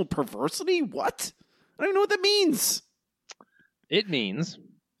intergenerational perversity? What? I don't even know what that means. It means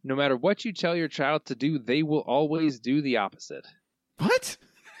no matter what you tell your child to do, they will always do the opposite. What?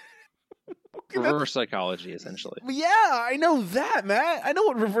 Reverse psychology, essentially. Yeah, I know that, Matt. I know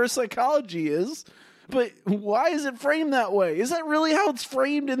what reverse psychology is. But why is it framed that way? Is that really how it's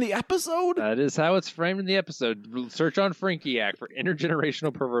framed in the episode? That is how it's framed in the episode. Search on Frankiac for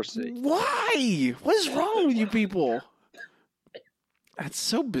intergenerational perversity. Why? What is wrong with you people? That's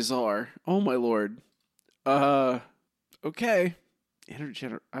so bizarre. Oh my lord. Okay.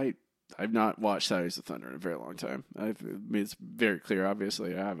 I've not watched Saturdays of Thunder in a very long time. It's very clear.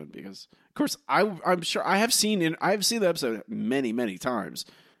 Obviously, I haven't because, of course, I'm sure I've seen the episode many, many times.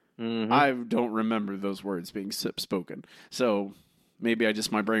 Mm-hmm. I don't remember those words being spoken. So maybe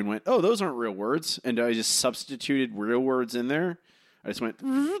my brain went, oh, those aren't real words. And I just substituted real words in there. I just went,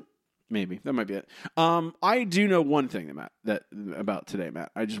 maybe. That might be it. I do know one thing about today,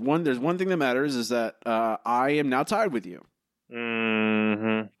 Matt. There's one thing that matters is that I am now tied with you.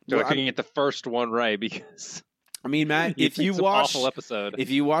 Mm-hmm. So I couldn't get the first one right because... I mean, Matt, if you watch the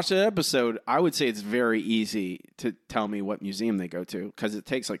episode, I would say it's very easy to tell me what museum they go to because it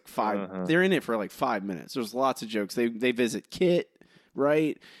takes like 5. They're in it for like 5 minutes. There's lots of jokes. They visit Kit,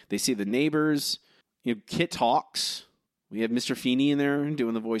 right? They see the neighbors. Kit talks. We have Mr. Feeney in there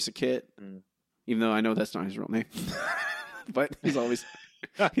doing the voice of Kit, even though I know that's not his real name, but he's always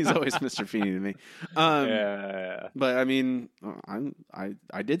Mr. Feeney to me. But I mean,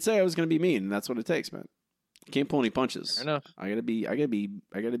 I did say I was going to be mean, and that's what it takes, man. Can't pull any punches. Fair enough. I gotta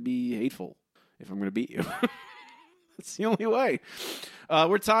be hateful if I'm gonna beat you. That's the only way.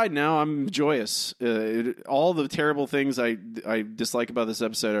 We're tied now. I'm joyous. All the terrible things I dislike about this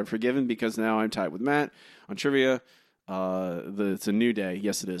episode are forgiven because now I'm tied with Matt on trivia. It's a new day.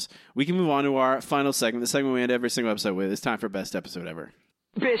 Yes, it is. We can move on to our final segment. The segment we end every single episode with. It's time for Best Episode Ever.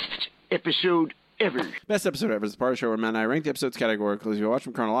 Best episode ever. Best Episode Ever is a part of the show where Matt and I rank the episodes categorically. We watch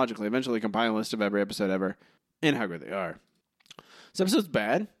them chronologically, eventually compile a list of every episode ever and how good they are. This episode's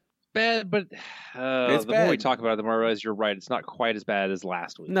bad. Bad, but it's the bad. more we talk about it, the more I realize you're right. It's not quite as bad as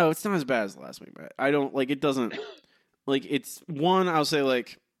last week. No, it's not as bad as last week, but I don't like it doesn't like it's one, I'll say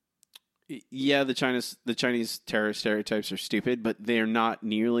like yeah, the Chinese terrorist stereotypes are stupid, but they're not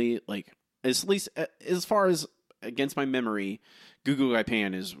nearly like at least as far as against my memory, Gugu Gai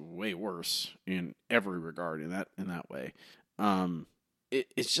Pan is way worse in every regard in that way.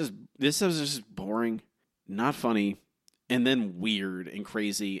 It's just this episode is just boring, not funny, and then weird and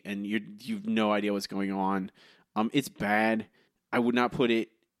crazy, and you've no idea what's going on. It's bad. I would not put it,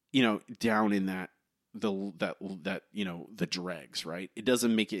 down in the dregs, right? It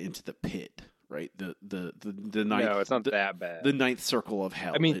doesn't make it into the pit, right? The ninth. No, it's not that bad. The ninth circle of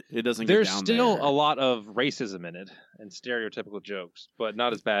hell. I mean, it doesn't. There's get down still there. a lot of racism in it and stereotypical jokes, but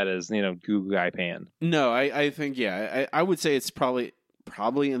not as bad as Goo Guy Pan. No, I think I would say it's probably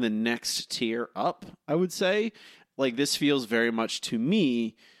in the next tier up. I would say like this feels very much to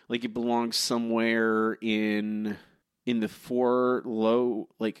me like it belongs somewhere in the 4 low.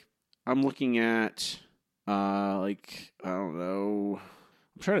 Like I'm looking at like I don't know.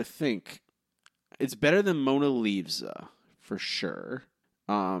 I'm trying to think. It's better than Mona Lisa for sure.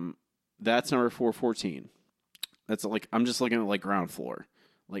 That's number 414. That's like I'm just looking at like ground floor.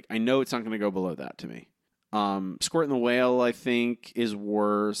 Like I know it's not going to go below that to me. Squirt and the Whale I think is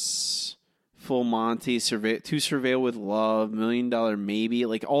worse. Full Monty, To Surveil with Love, $1 Million Maybe.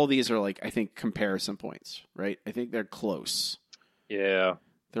 Like all these are like I think comparison points, right? I think they're close. Yeah.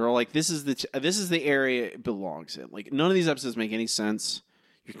 They're all like this is the area it belongs in. Like none of these episodes make any sense.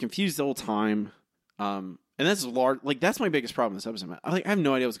 You're confused the whole time. And that's large. Like that's my biggest problem with this episode. I have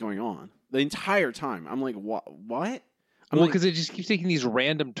no idea what's going on the entire time. I'm like, what? Well, because it just keeps taking these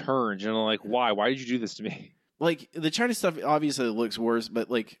random turns, and I'm like, why? Why did you do this to me? Like the China stuff obviously looks worse,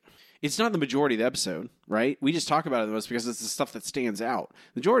 but like it's not the majority of the episode, right? We just talk about it the most because it's the stuff that stands out.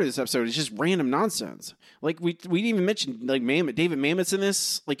 The majority of this episode is just random nonsense. Like we didn't even mention like David Mamet's in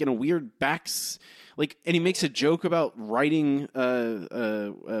this, like in a weird backs. Like, and he makes a joke about writing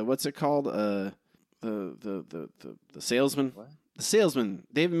what's it called? The salesman. What? The salesman.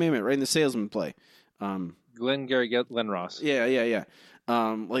 David Mamet writing the salesman play. Glenn Ross. Yeah.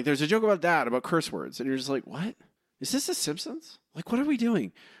 Like there's a joke about that, about curse words, and you're just like, what? Is this The Simpsons? Like, what are we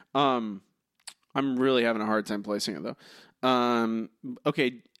doing? I'm really having a hard time placing it though.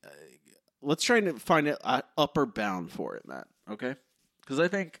 Okay, let's try to find an upper bound for it, Matt. Okay, because I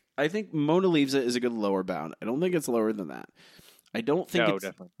think Mona Lisa is a good lower bound. I don't think it's lower than that. I don't think it's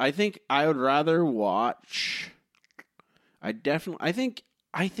definitely. I think I would rather watch. I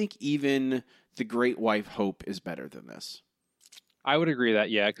think even The Great Wife Hope is better than this. I would agree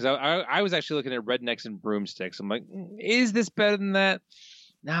that, yeah, because I was actually looking at Rednecks and Broomsticks. I'm like, is this better than that?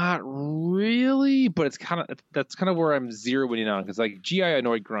 Not really, but that's kind of where I'm zeroing in on, because like G.I.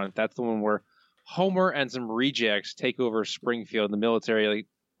 Annoyed Grunt, that's the one where Homer and some rejects take over Springfield, and the military like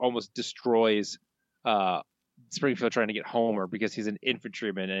almost destroys Springfield trying to get Homer because he's an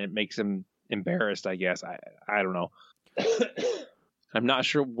infantryman, and it makes him embarrassed, I guess. I don't know. I'm not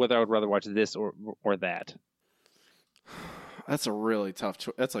sure whether I would rather watch this or that. That's a really tough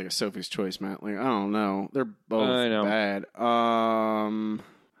choice. That's like a Sophie's Choice, Matt. Like, I don't know. They're both bad.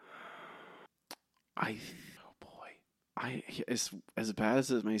 As bad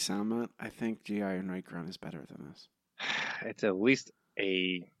as it may sound, Matt, I think G.I. Annoyed Grunt is better than this. It's at least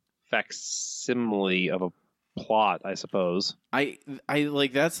a facsimile of a plot, I suppose. I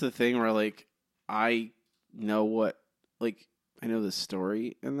like that's the thing where like I know the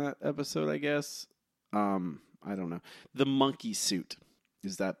story in that episode, I guess. I don't know. The monkey suit.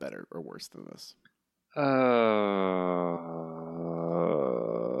 Is that better or worse than this?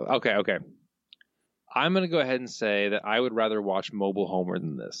 Okay. I'm going to go ahead and say that I would rather watch Mobile Homer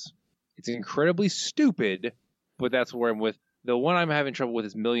than this. It's incredibly stupid, but that's where I'm with. The one I'm having trouble with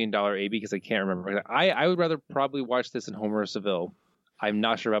is $1 Million AB because I can't remember. I would rather probably watch this than Homer Seville. I'm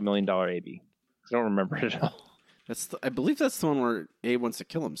not sure about $1 Million AB. I don't remember it at all. I believe that's the one where Abe wants to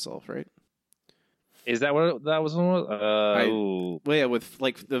kill himself, right? Is that what that was? Well, yeah, with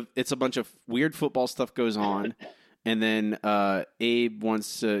like it's a bunch of weird football stuff goes on, and then Abe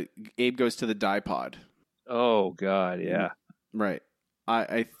goes to the die pod. Oh God, yeah, right.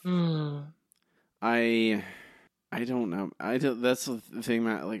 I don't know. That's the thing,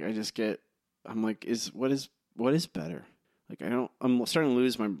 Matt. Like I'm like, what is better? Like I'm starting to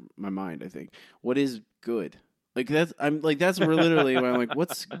lose my mind. I think what is good. Like that's literally when I'm like,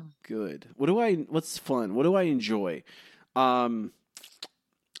 what's good? What's fun? What do I enjoy? I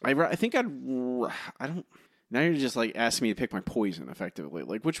think I don't. Now you're just like asking me to pick my poison effectively.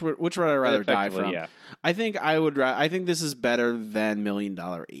 Like which would I rather die from? Yeah. I think I think this is better than $1 Million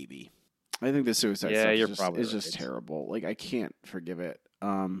AB. I think the suicide stuff is just terrible. Like I can't forgive it.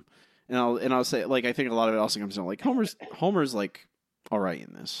 And I'll say like I think a lot of it also comes down like Homer's like all right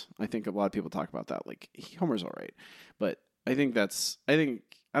in this. I think a lot of people talk about that. Like Homer's all right, but I think I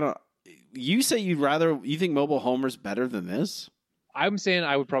don't. You say you think Mobile Homer's better than this? I'm saying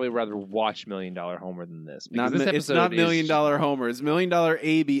I would probably rather watch $1 Million Homer than this. It's not $1 Million Homer. It's $1 Million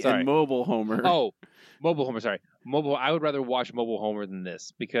AB and Mobile Homer. Oh, Mobile Homer. Sorry, Mobile. I would rather watch Mobile Homer than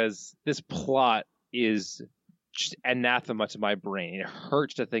this because this plot is just anathema to my brain. It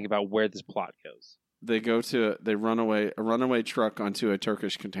hurts to think about where this plot goes. They run a runaway truck onto a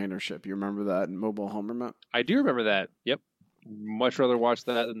Turkish container ship. You remember that in Mobile Homer, Matt? I do remember that. Yep. Much rather watch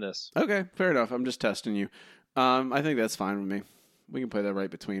that than this. Okay, fair enough. I'm just testing you. I think that's fine with me. We can play that right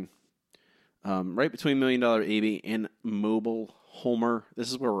between $1 Million AB and Mobile Homer.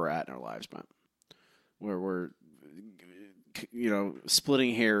 This is where we're at in our lives, Matt. Where we're,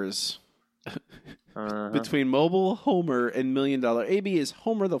 splitting hairs between Mobile Homer and $1 Million AB is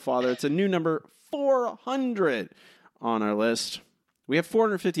Homer the Father. It's a new number 400 on our list. We have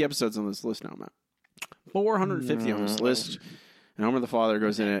 450 episodes on this list now, Matt. 450 on this list. And Homer the Father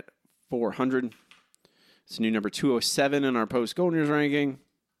goes in at 400. It's new number 207 in our post Golden Years ranking.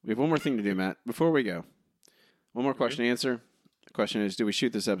 We have one more thing to do, Matt. Before we go, one more question to answer. The question is, do we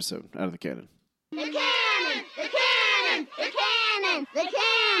shoot this episode out of the cannon? The cannon! The cannon! The cannon! The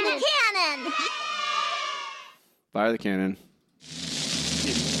cannon! The cannon! Fire the cannon.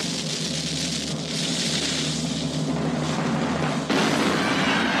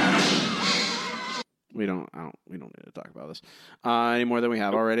 We don't need to talk about this any more than we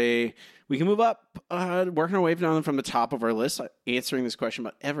have already. We can move up, working our way down from the top of our list, answering this question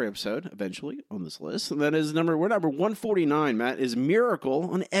about every episode eventually on this list. And that is number 149, Matt, is Miracle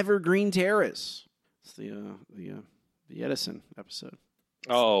on Evergreen Terrace. It's the Edison episode.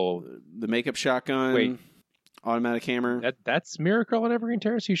 Oh. The makeup shotgun. Wait. Automatic hammer. That's Miracle on Evergreen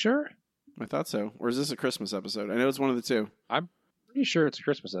Terrace, you sure? I thought so. Or is this a Christmas episode? I know it's one of the two. I'm pretty sure it's a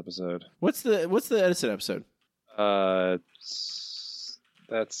Christmas episode. What's the Edison episode? That's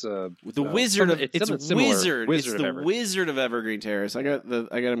the Wizard of it's Wizard. Wizard It's of the Evergreen. Wizard of Evergreen Terrace. I got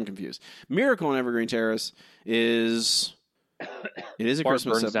them confused. Miracle on Evergreen Terrace is a Bart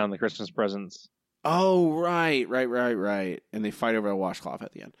Christmas burns down the Christmas presents. Oh, right. And they fight over a washcloth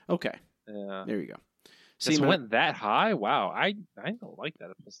at the end. Okay. Yeah. There you go. This Matt, went that high? Wow. I don't like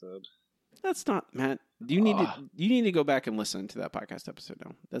that episode. that's not Matt. You need to go back and listen to that podcast episode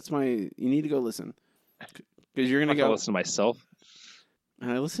now. You need to go listen. Because you're gonna go listen to myself.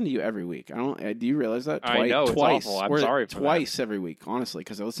 And I listen to you every week. Do you realize that? I know, it's twice. awful. I'm sorry for twice every week, honestly,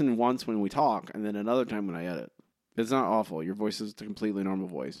 because I listen once when we talk, and then another time when I edit. It's not awful. Your voice is a completely normal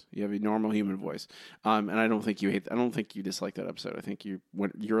voice. You have a normal human voice, and I don't think you dislike that episode. I think you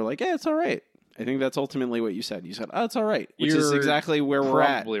were like, yeah, it's all right. I think that's ultimately what you said. You said, oh, it's all right, which is exactly where we're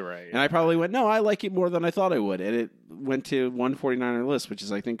at. Probably right. And I probably went, no, I like it more than I thought I would, and it went to 149 on our list, which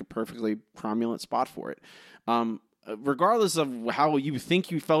is, I think, a perfectly cromulent spot for it. Regardless of how you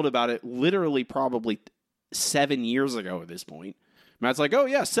think you felt about it, literally probably 7 years ago at this point, Matt's like, oh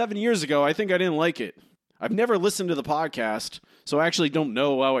yeah, 7 years ago, I think I didn't like it. I've never listened to the podcast, so I actually don't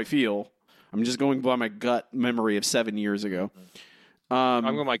know how I feel. I'm just going by my gut memory of 7 years ago. I'm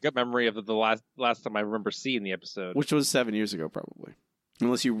going by my gut memory of the last time I remember seeing the episode, which was 7 years ago, probably.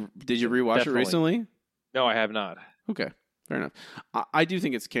 Unless did you rewatch it recently? No, I have not. Okay, fair enough. I do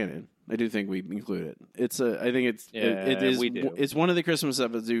think it's canon. I do think we include it. It's one of the Christmas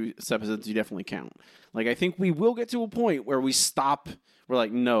episodes you definitely count. Like, I think we will get to a point where we stop. We're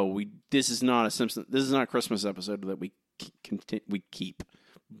like, no, this is not a Simpsons. This is not a Christmas episode that we keep.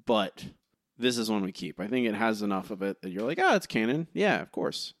 But this is one we keep. I think it has enough of it that you're like, it's canon. Yeah, of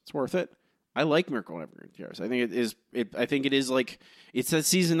course, it's worth it. I like Miracle on Evergreen Terrace. I think it is. I think it is like it's that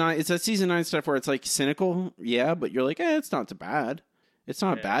season 9. It's that season 9 stuff where it's like cynical. Yeah, but you're like, it's not too bad. It's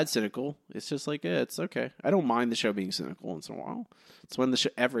not bad cynical. It's just like, it's okay. I don't mind the show being cynical once in a while. It's when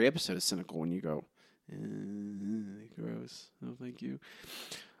every episode is cynical when you go, gross. No, thank you.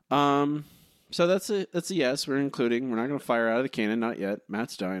 So that's a yes. We're including. We're not going to fire out of the cannon, not yet.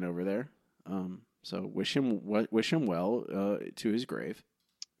 Matt's dying over there. So wish him well to his grave.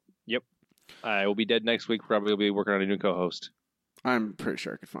 Yep. I will be dead next week. Probably will be working on a new co-host. I'm pretty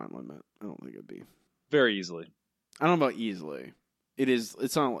sure I could find one, Matt. I don't think it'd be very easily. I don't know about easily.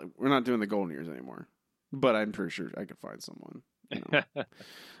 It's not like we're not doing the Golden Years anymore, but I'm pretty sure I could find someone. You know.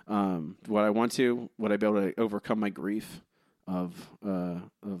 Would I be able to overcome my grief of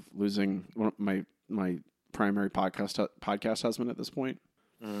losing my primary podcast husband at this point?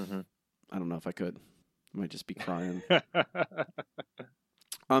 Mm-hmm. I don't know if I could. I might just be crying.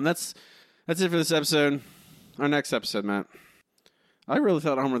 That's it for this episode. Our next episode, Matt. I really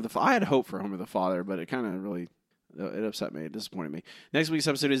thought I had hope for Homer the Father, but it kind of really. It upset me. It disappointed me. Next week's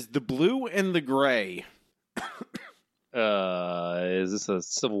episode is The Blue and the Gray. Is this a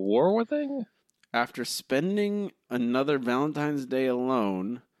Civil War thing? After spending another Valentine's Day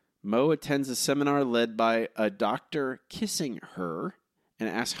alone, Moe attends a seminar led by a doctor kissing her and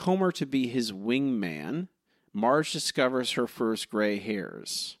asks Homer to be his wingman. Marge discovers her first gray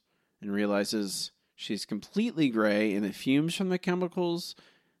hairs and realizes she's completely gray, and the fumes from the chemicals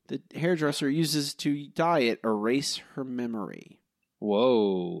the hairdresser uses to dye it erase her memory.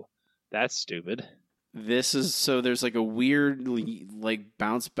 Whoa, that's stupid. This is so there's like a weird like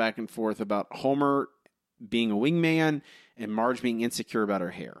bounce back and forth about Homer being a wingman and Marge being insecure about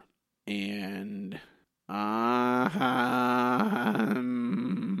her hair. And I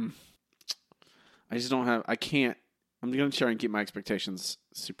just don't have, I can't, I'm going to try and keep my expectations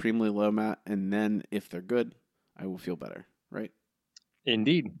supremely low, Matt, and then if they're good, I will feel better, right?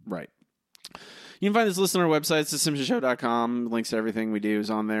 Indeed. Right. You can find this list on our website, thesimpsonshow.com. Links to everything we do is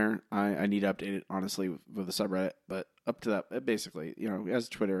on there. I need to update it, honestly, with the subreddit, but up to that, basically, you know, as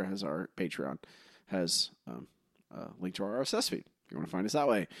Twitter, has our Patreon, has a link to our RSS feed, if you want to find us that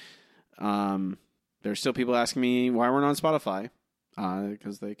way. There's still people asking me why we're not on Spotify,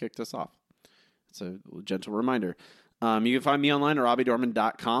 because they kicked us off. It's a gentle reminder. You can find me online at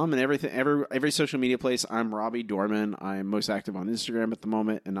RobbieDorman.com and every social media place. I'm Robbie Dorman. I'm most active on Instagram at the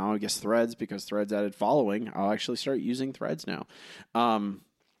moment, and now I guess Threads, because Threads added following. I'll actually start using Threads now.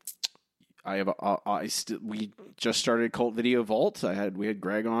 We just started Cult Video Vault. We had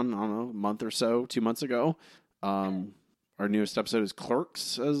Greg on, I don't know, a month or so, 2 months ago. Our newest episode is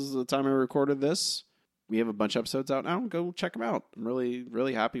Clerks, as the time I recorded this. We have a bunch of episodes out now. Go check them out. I'm really,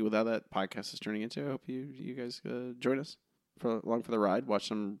 really happy with how that podcast is turning into. I hope you guys join us along for the ride. Watch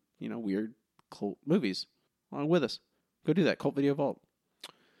some, weird cult movies along with us. Go do that. Cult Video Vault.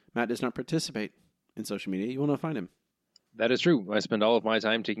 Matt does not participate in social media. You will not find him. That is true. I spend all of my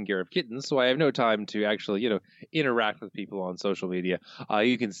time taking care of kittens, so I have no time to actually, interact with people on social media.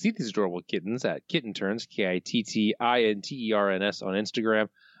 You can see these adorable kittens at Kitten Turns, KITTINTERNS on Instagram,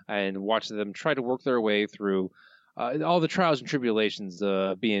 and watch them try to work their way through all the trials and tribulations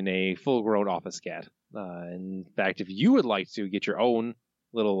of being a full-grown office cat. In fact, if you would like to get your own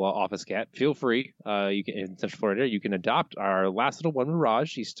little office cat, feel free. You can, in Central Florida, you can adopt our last little one, Mirage.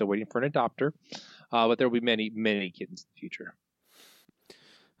 She's still waiting for an adopter. But there will be many, many kittens in the future.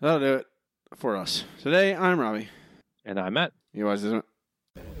 That'll do it for us. Today, I'm Robbie. And I'm Matt. You guys,